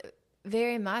discipline is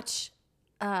very much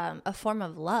a form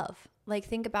of love. Like,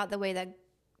 think about the way that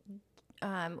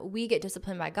we get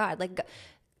disciplined by God. Like,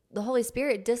 the Holy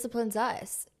Spirit disciplines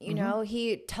us. You know,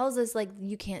 He tells us, like,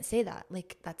 you can't say that.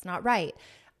 Like, that's not right.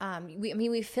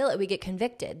 We feel it. We get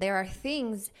convicted. There are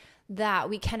things that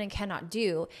we can and cannot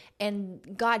do.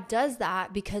 And God does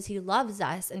that because he loves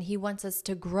us and he wants us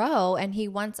to grow and he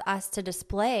wants us to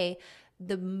display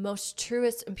the most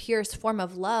truest and purest form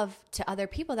of love to other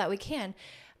people that we can.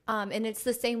 And it's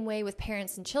the same way with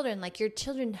parents and children. Like, your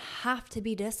children have to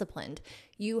be disciplined.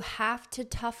 You have to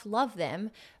tough love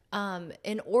them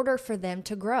in order for them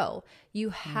to grow. You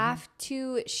have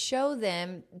to show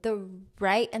them the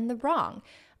right and the wrong.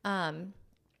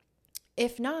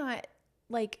 If not,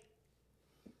 like,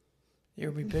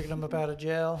 you'll be picking them up out of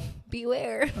jail.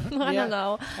 Beware. I don't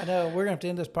know. I know. We're gonna have to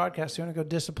end this podcast soon and go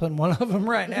discipline one of them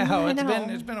right now.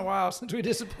 It's been a while since we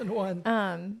disciplined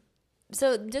one.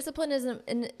 So discipline is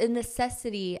a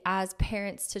necessity as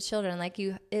parents to children. Like,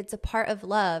 it's a part of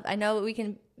love. I know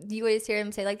you always hear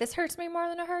them say, like, this hurts me more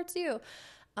than it hurts you,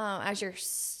 as you're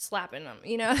slapping them,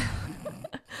 you know?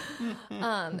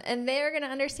 And they're going to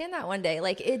understand that one day.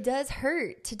 Like, it does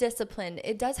hurt to discipline.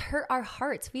 It does hurt our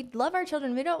hearts. We love our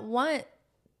children. We don't want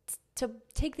to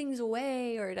take things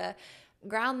away or to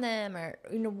ground them or,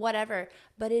 you know, whatever,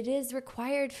 but it is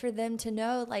required for them to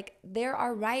know, like, there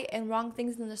are right and wrong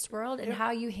things in this world, and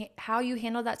how you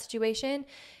handle that situation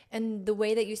and the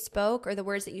way that you spoke or the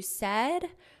words that you said,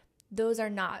 those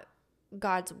are not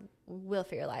God's will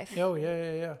for your life. Oh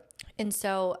yeah. And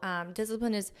so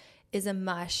discipline is a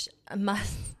must.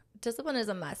 Discipline is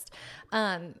a must.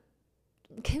 Can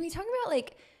we talk about,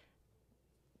 like,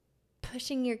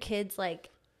 pushing your kids,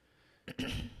 like?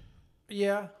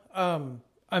 Yeah.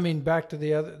 I mean, back to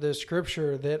the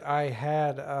scripture that I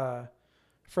had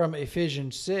from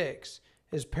Ephesians 6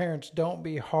 is, parents, don't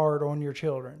be hard on your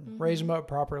children. Mm-hmm. Raise them up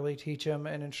properly, teach them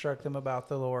and instruct them about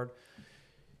the Lord.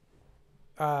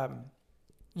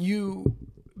 You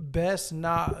best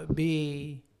not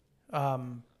be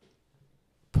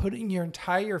putting your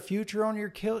entire future on your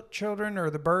children, or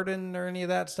the burden or any of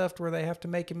that stuff to where they have to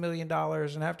make $1 million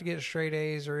and have to get straight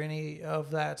A's or any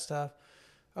of that stuff.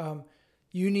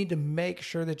 You need to make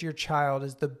sure that your child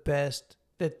is the best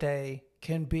that they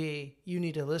can be. You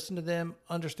need to listen to them,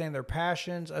 understand their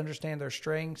passions, understand their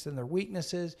strengths and their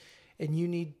weaknesses, and you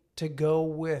need to go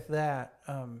with that.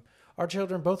 Our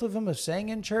children, both of them have sang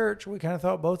in church. We kind of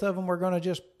thought both of them were going to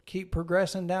just keep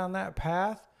progressing down that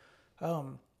path.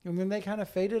 And then they kind of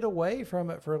faded away from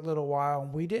it for a little while,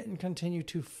 and we didn't continue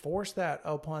to force that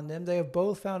upon them. They have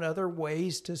both found other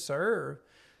ways to serve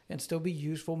and still be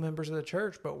useful members of the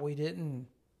church, but we didn't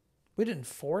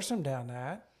force them down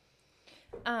that.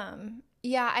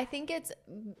 Yeah, I think it's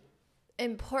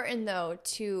important though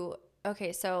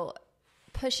so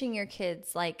pushing your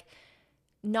kids, like,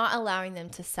 not allowing them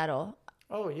to settle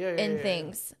in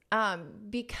things.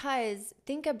 Because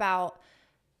think about,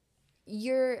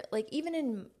 you're, like,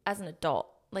 even as an adult,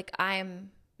 like,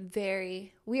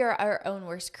 we are our own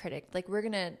worst critic. Like, we're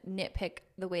going to nitpick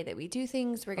the way that we do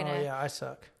things. We're going to, I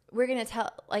suck. We're going to tell,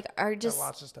 like,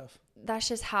 lots of stuff. That's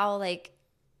just how, like,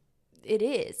 it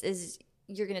is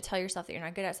you're going to tell yourself that you're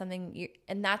not good at something,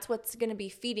 and that's what's going to be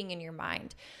feeding in your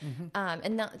mind. Mm-hmm.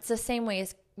 And it's the same way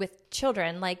as with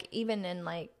children, like, even in,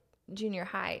 like, junior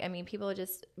high. I mean, people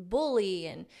just bully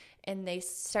and they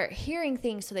start hearing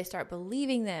things, so they start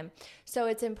believing them. So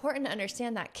it's important to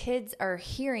understand that kids are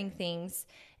hearing things,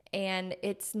 and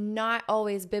it's not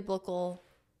always biblical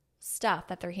stuff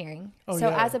that they're hearing.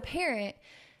 As a parent,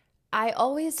 I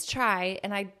always try,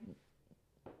 and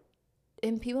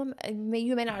people,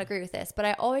 you may not agree with this, but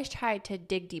I always try to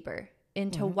dig deeper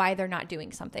into why they're not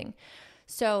doing something.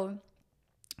 So,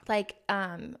 like,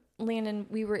 Landon,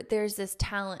 there's this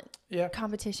talent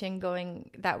competition going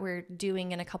that we're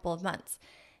doing in a couple of months,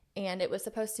 and it was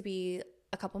supposed to be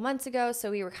a couple months ago.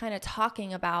 So we were kind of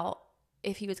talking about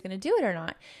if he was going to do it or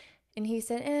not. And he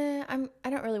said, I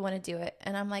don't really want to do it.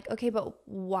 And I'm like, okay, but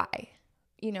why?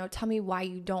 You know, tell me why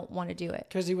you don't want to do it.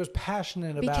 Because he was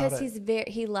passionate about it. Because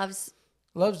he loves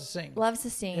to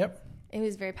sing. Yep. And he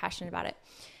was very passionate about it.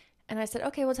 And I said,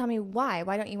 okay, well, tell me why.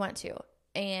 Why don't you want to?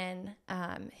 And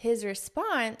his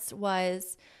response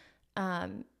was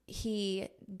he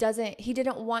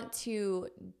didn't want to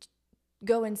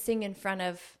go and sing in front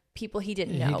of people he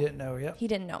didn't know. He didn't know, yeah. He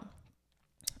didn't know.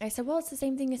 I said, well, it's the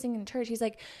same thing as singing in church. He's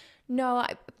like, no,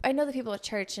 I know the people at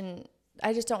church, and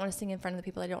I just don't want to sing in front of the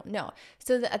people I don't know.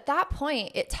 So at that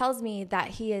point, it tells me that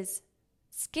he is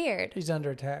scared. He's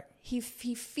under attack. He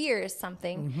fears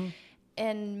something. Mm-hmm.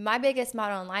 And my biggest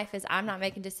motto in life is, I'm not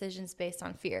making decisions based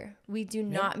on fear. We do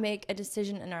not make a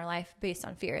decision in our life based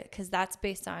on fear, because that's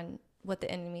based on what the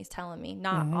enemy is telling me,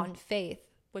 not on faith,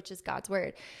 which is God's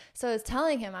word. So I was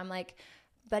telling him, I'm like,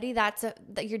 buddy, that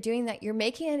you're doing that. You're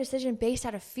making a decision based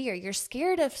out of fear. You're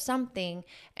scared of something.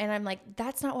 And I'm like,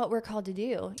 that's not what we're called to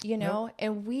do, you know? Nope.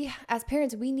 And we, as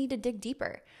parents, we need to dig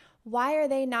deeper. Why are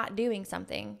they not doing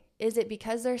something? Is it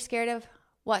because they're scared of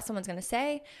what someone's going to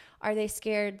say? Are they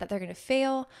scared that they're going to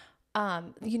fail?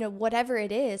 Whatever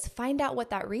it is, find out what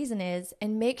that reason is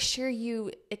and make sure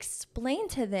you explain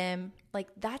to them, like,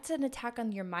 that's an attack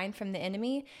on your mind from the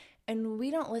enemy. And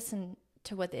we don't listen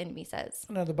to what the enemy says.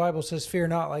 No, the Bible says fear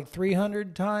not like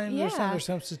 300 times or something. There's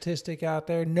some statistic out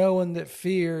there, knowing that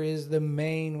fear is the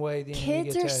main way the enemy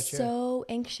gets at you. Kids are so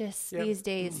anxious these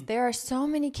days. There are so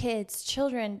many kids,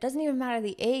 children, doesn't even matter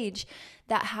the age,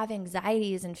 that have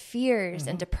anxieties and fears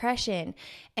and depression.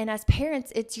 And as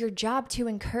parents, it's your job to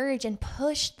encourage and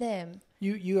push them.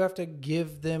 You have to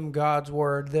give them God's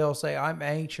word. They'll say, I'm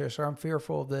anxious or I'm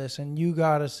fearful of this. And you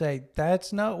got to say,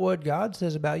 that's not what God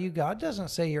says about you. God doesn't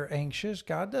say you're anxious.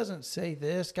 God doesn't say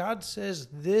this. God says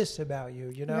this about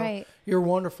you. Right. You're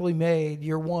wonderfully made.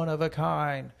 You're one of a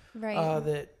kind. Right.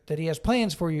 That he has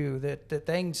plans for you, that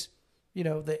things,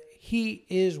 that he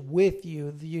is with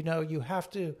you. You have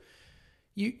to,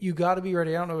 you got to be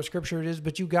ready. I don't know what scripture it is,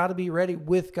 but you got to be ready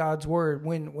with God's word.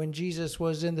 When Jesus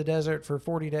was in the desert for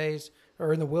 40 days,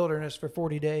 or in the wilderness for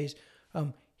 40 days,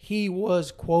 he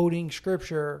was quoting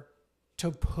scripture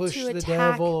to push the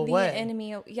devil away. The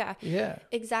enemy. Yeah,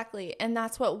 exactly. And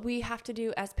that's what we have to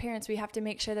do as parents. We have to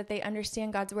make sure that they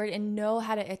understand God's word and know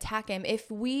how to attack him.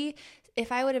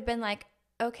 If I would have been like,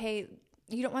 okay,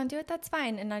 you don't want to do it, that's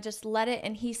fine, and I just let it,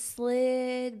 and he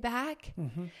slid back,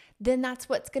 then that's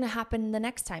what's going to happen the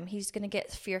next time. He's going to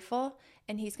get fearful,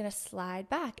 and he's going to slide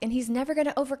back, and he's never going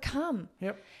to overcome.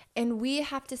 Yep. And we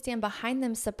have to stand behind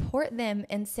them, support them,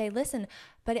 and say, listen,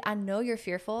 but I know you're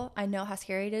fearful. I know how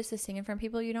scary it is to sing in front of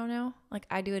people you don't know. Like,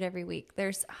 I do it every week.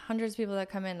 There's hundreds of people that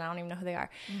come in, and I don't even know who they are.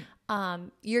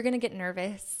 You're going to get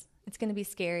nervous. It's going to be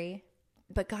scary.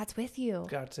 But God's with you.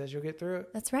 God says you'll get through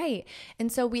it. That's right. And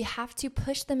so we have to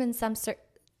push them in some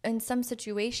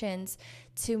situations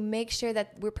to make sure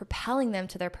that we're propelling them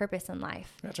to their purpose in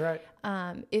life. That's right.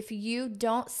 If you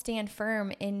don't stand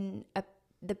firm in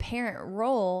the parent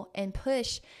role and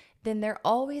push, then they're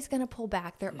always going to pull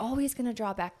back. They're always going to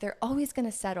draw back. They're always going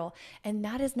to settle. And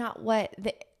that is not what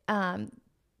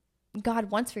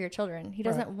God wants for your children. He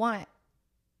doesn't want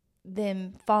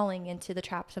them falling into the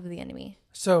traps of the enemy.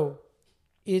 So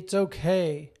it's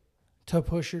okay to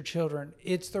push your children.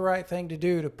 It's the right thing to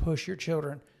do to push your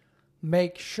children.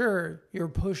 Make sure you're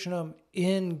pushing them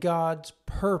in God's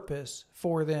purpose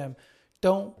for them.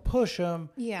 Don't push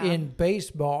them in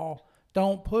baseball.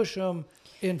 Don't push them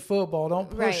in football.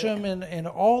 Don't push them in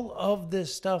all of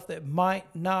this stuff that might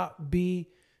not be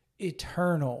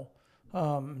eternal.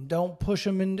 Don't push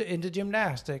them into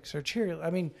gymnastics or cheerleading. I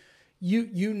mean,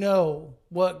 you know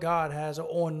what God has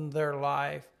on their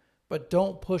life. But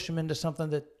don't push them into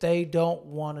something that they don't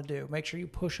want to do. Make sure you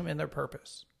push them in their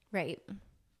purpose. Right.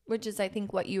 Which is, I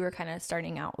think, what you were kind of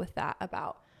starting out with that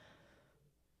about.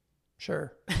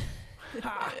 Sure.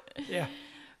 Yeah.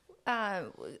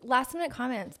 Last minute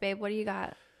comments, babe. What do you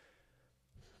got?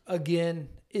 Again,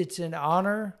 it's an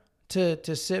honor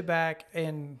to sit back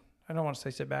and, I don't want to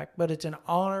say sit back, but it's an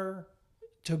honor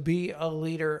to be a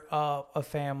leader of a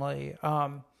family.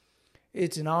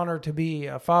 It's an honor to be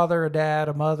a father, a dad,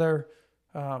 a mother.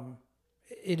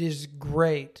 It is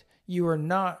great. You are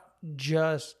not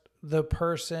just the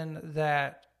person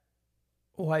that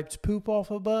wipes poop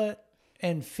off a butt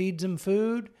and feeds them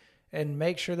food and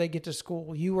makes sure they get to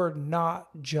school. You are not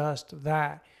just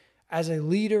that. As a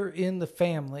leader in the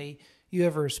family, you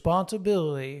have a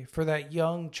responsibility for that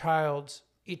young child's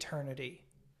eternity.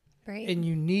 Right. And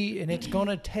it's going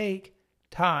to take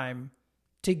time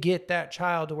to get that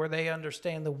child to where they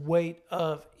understand the weight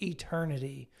of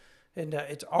eternity. And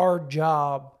it's our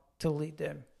job to lead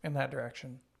them in that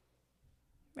direction.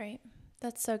 Right.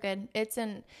 That's so good.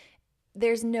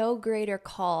 There's no greater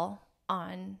call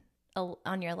on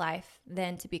your life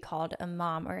than to be called a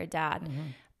mom or a dad.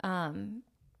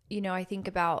 I think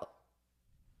about,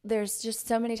 there's just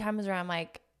so many times where I'm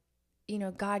like,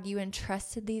 God, you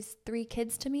entrusted these 3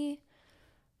 kids to me.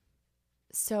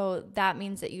 So that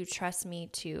means that you trust me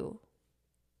to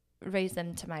raise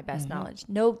them to my best knowledge.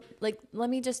 No, let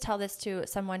me just tell this to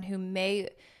someone who may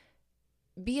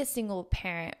be a single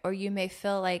parent, or you may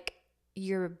feel like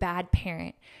you're a bad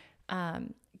parent.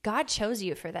 God chose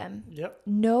you for them. Yep.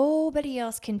 Nobody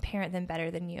else can parent them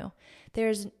better than you.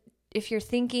 If you're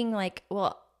thinking like,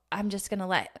 well, I'm just going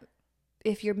to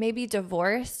if you're maybe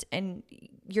divorced and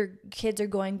your kids are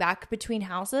going back between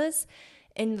houses,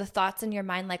 and the thoughts in your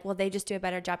mind, like, well, they just do a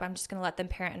better job, I'm just going to let them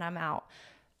parent and I'm out.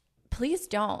 Please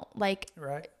don't.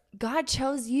 Right. God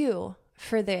chose you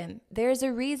for them. There's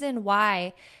a reason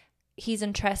why he's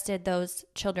entrusted those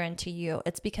children to you.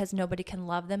 It's because nobody can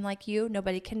love them like you.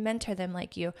 Nobody can mentor them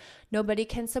like you. Nobody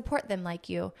can support them like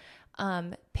you.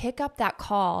 Pick up that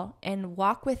call and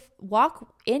walk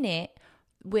in it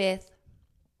with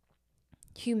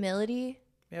humility.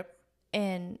 Yep.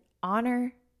 And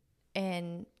honor,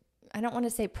 and I don't want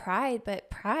to say pride,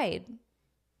 but pride.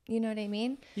 You know what I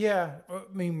mean? Yeah. I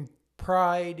mean,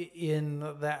 pride in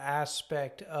the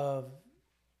aspect of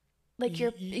like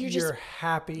you're just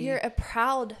happy. You're a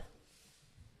proud.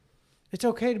 It's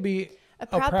okay to be a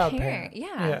proud parent.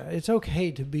 Yeah. Yeah. It's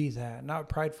okay to be that, not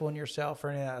prideful in yourself or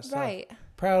any of that stuff. Right.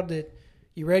 Proud that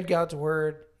you read God's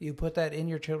word, you put that in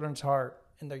your children's heart,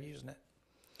 and they're using it.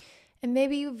 And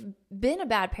maybe you've been a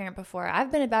bad parent before.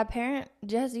 I've been a bad parent.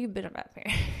 Jess, you've been a bad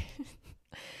parent.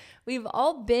 We've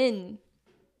all been,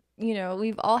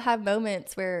 we've all had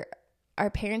moments where our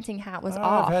parenting hat was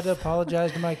off. I've had to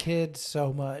apologize to my kids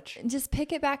so much. Just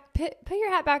pick it back, put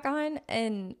your hat back on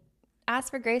and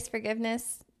ask for grace,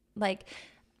 forgiveness. Like,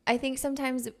 I think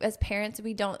sometimes as parents,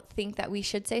 we don't think that we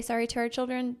should say sorry to our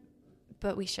children,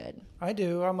 but we should. I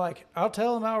do. I'm like, I'll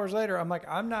tell them hours later. I'm like,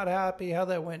 I'm not happy how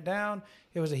that went down.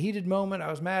 It was a heated moment. I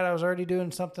was mad. I was already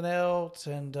doing something else.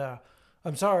 And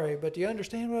I'm sorry, but do you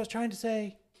understand what I was trying to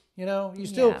say? You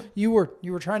still, you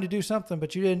were trying to do something,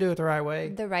 but you didn't do it the right way.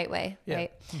 The right way. Yeah.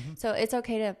 Right. Mm-hmm. So it's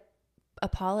okay to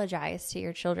apologize to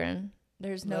your children.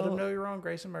 Let them know you're wrong.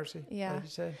 Grace and mercy. Yeah. Like you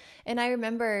said. And I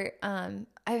remember,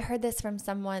 I heard this from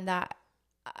someone that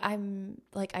I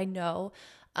know,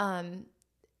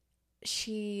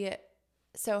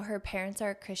 so her parents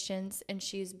are Christians and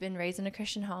she's been raised in a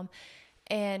Christian home,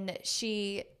 and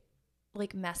she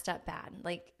messed up bad,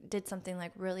 did something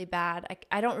really bad.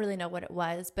 I don't really know what it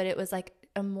was, but it was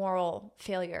a moral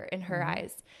failure in her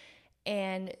eyes.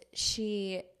 And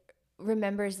she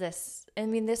remembers this. I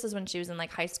mean, this is when she was in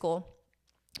high school,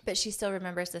 but she still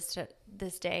remembers this to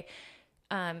this day.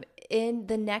 In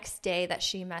the next day that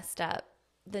she messed up,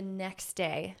 the next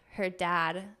day, her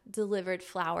dad delivered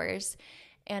flowers,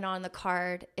 and on the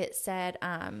card it said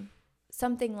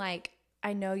something like,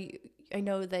 I know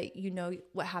that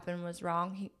what happened was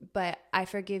wrong, but I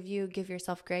forgive you, give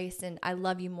yourself grace, and I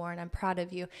love you more, and I'm proud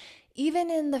of you. Even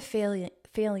in the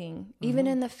failing, even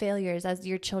in the failures as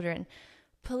your children,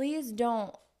 please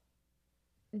don't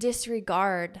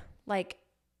disregard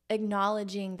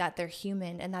acknowledging that they're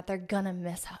human and that they're gonna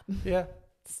mess up. Yeah.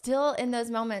 Still in those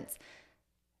moments,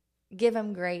 give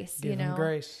them grace, Give them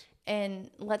grace. And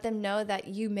let them know that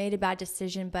you made a bad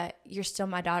decision, but you're still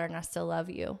my daughter and I still love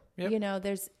you. Yep.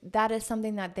 That is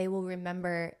something that they will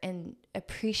remember and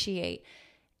appreciate.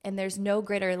 And there's no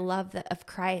greater love of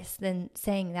Christ than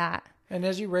saying that. And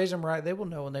as you raise them right, they will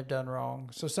know when they've done wrong.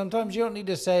 So sometimes you don't need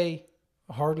to say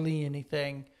hardly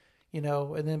anything,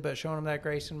 but showing them that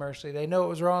grace and mercy. They know it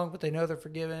was wrong, but they know they're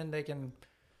forgiven. They can,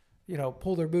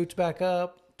 pull their boots back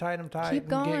up, tie them tight, and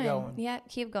get going. Yeah,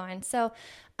 keep going. So,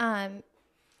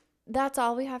 that's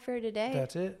all we have for today.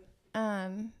 That's it. You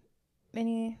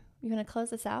want to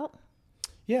close us out?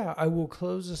 Yeah, I will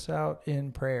close us out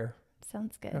in prayer.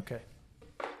 Sounds good. Okay.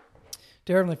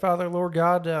 Dear Heavenly Father, Lord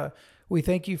God, we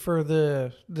thank you for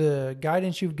the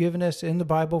guidance you've given us in the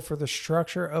Bible for the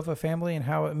structure of a family and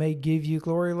how it may give you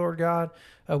glory, Lord God.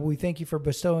 We thank you for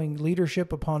bestowing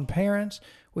leadership upon parents.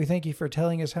 We thank you for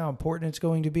telling us how important it's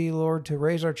going to be, Lord, to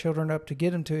raise our children up, to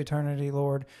get them to eternity,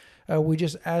 Lord. We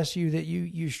just ask you that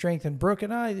you strengthen Brooke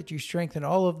and I, that you strengthen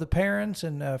all of the parents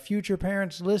and future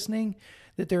parents listening,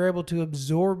 that they're able to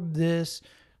absorb this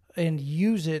and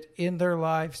use it in their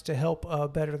lives to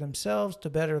help better themselves, to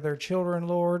better their children,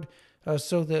 Lord,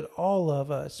 so that all of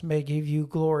us may give you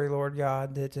glory, Lord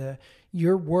God, that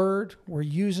your word, we're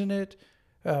using it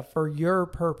for your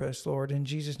purpose, Lord. In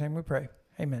Jesus' name we pray.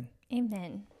 Amen.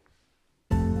 Amen.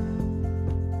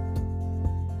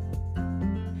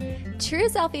 True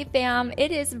Selfie fam,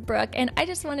 it is Brooke, and I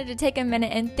just wanted to take a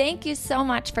minute and thank you so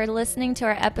much for listening to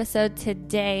our episode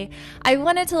today. I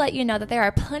wanted to let you know that there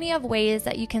are plenty of ways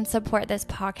that you can support this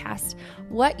podcast.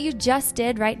 What you just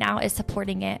did right now is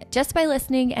supporting it just by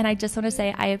listening, and I just want to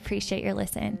say I appreciate your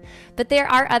listen. But there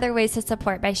are other ways to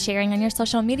support by sharing on your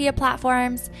social media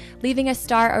platforms, leaving a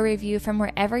star or review from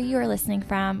wherever you are listening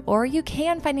from, or you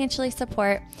can financially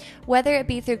support, whether it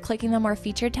be through clicking the More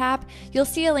Featured tab. You'll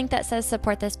see a link that says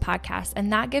support this podcast,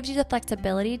 and that gives you the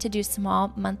flexibility to do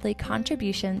small monthly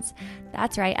contributions.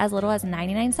 That's right, as little as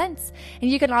 99 cents.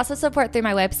 And you can also support through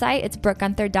my website. It's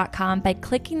brookegunther.com by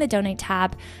clicking the donate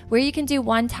tab, where you can do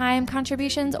one-time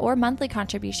contributions or monthly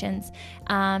contributions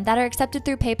that are accepted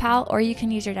through PayPal, or you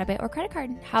can use your debit or credit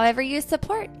card. However you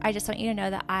support, I just want you to know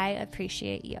that I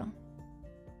appreciate you.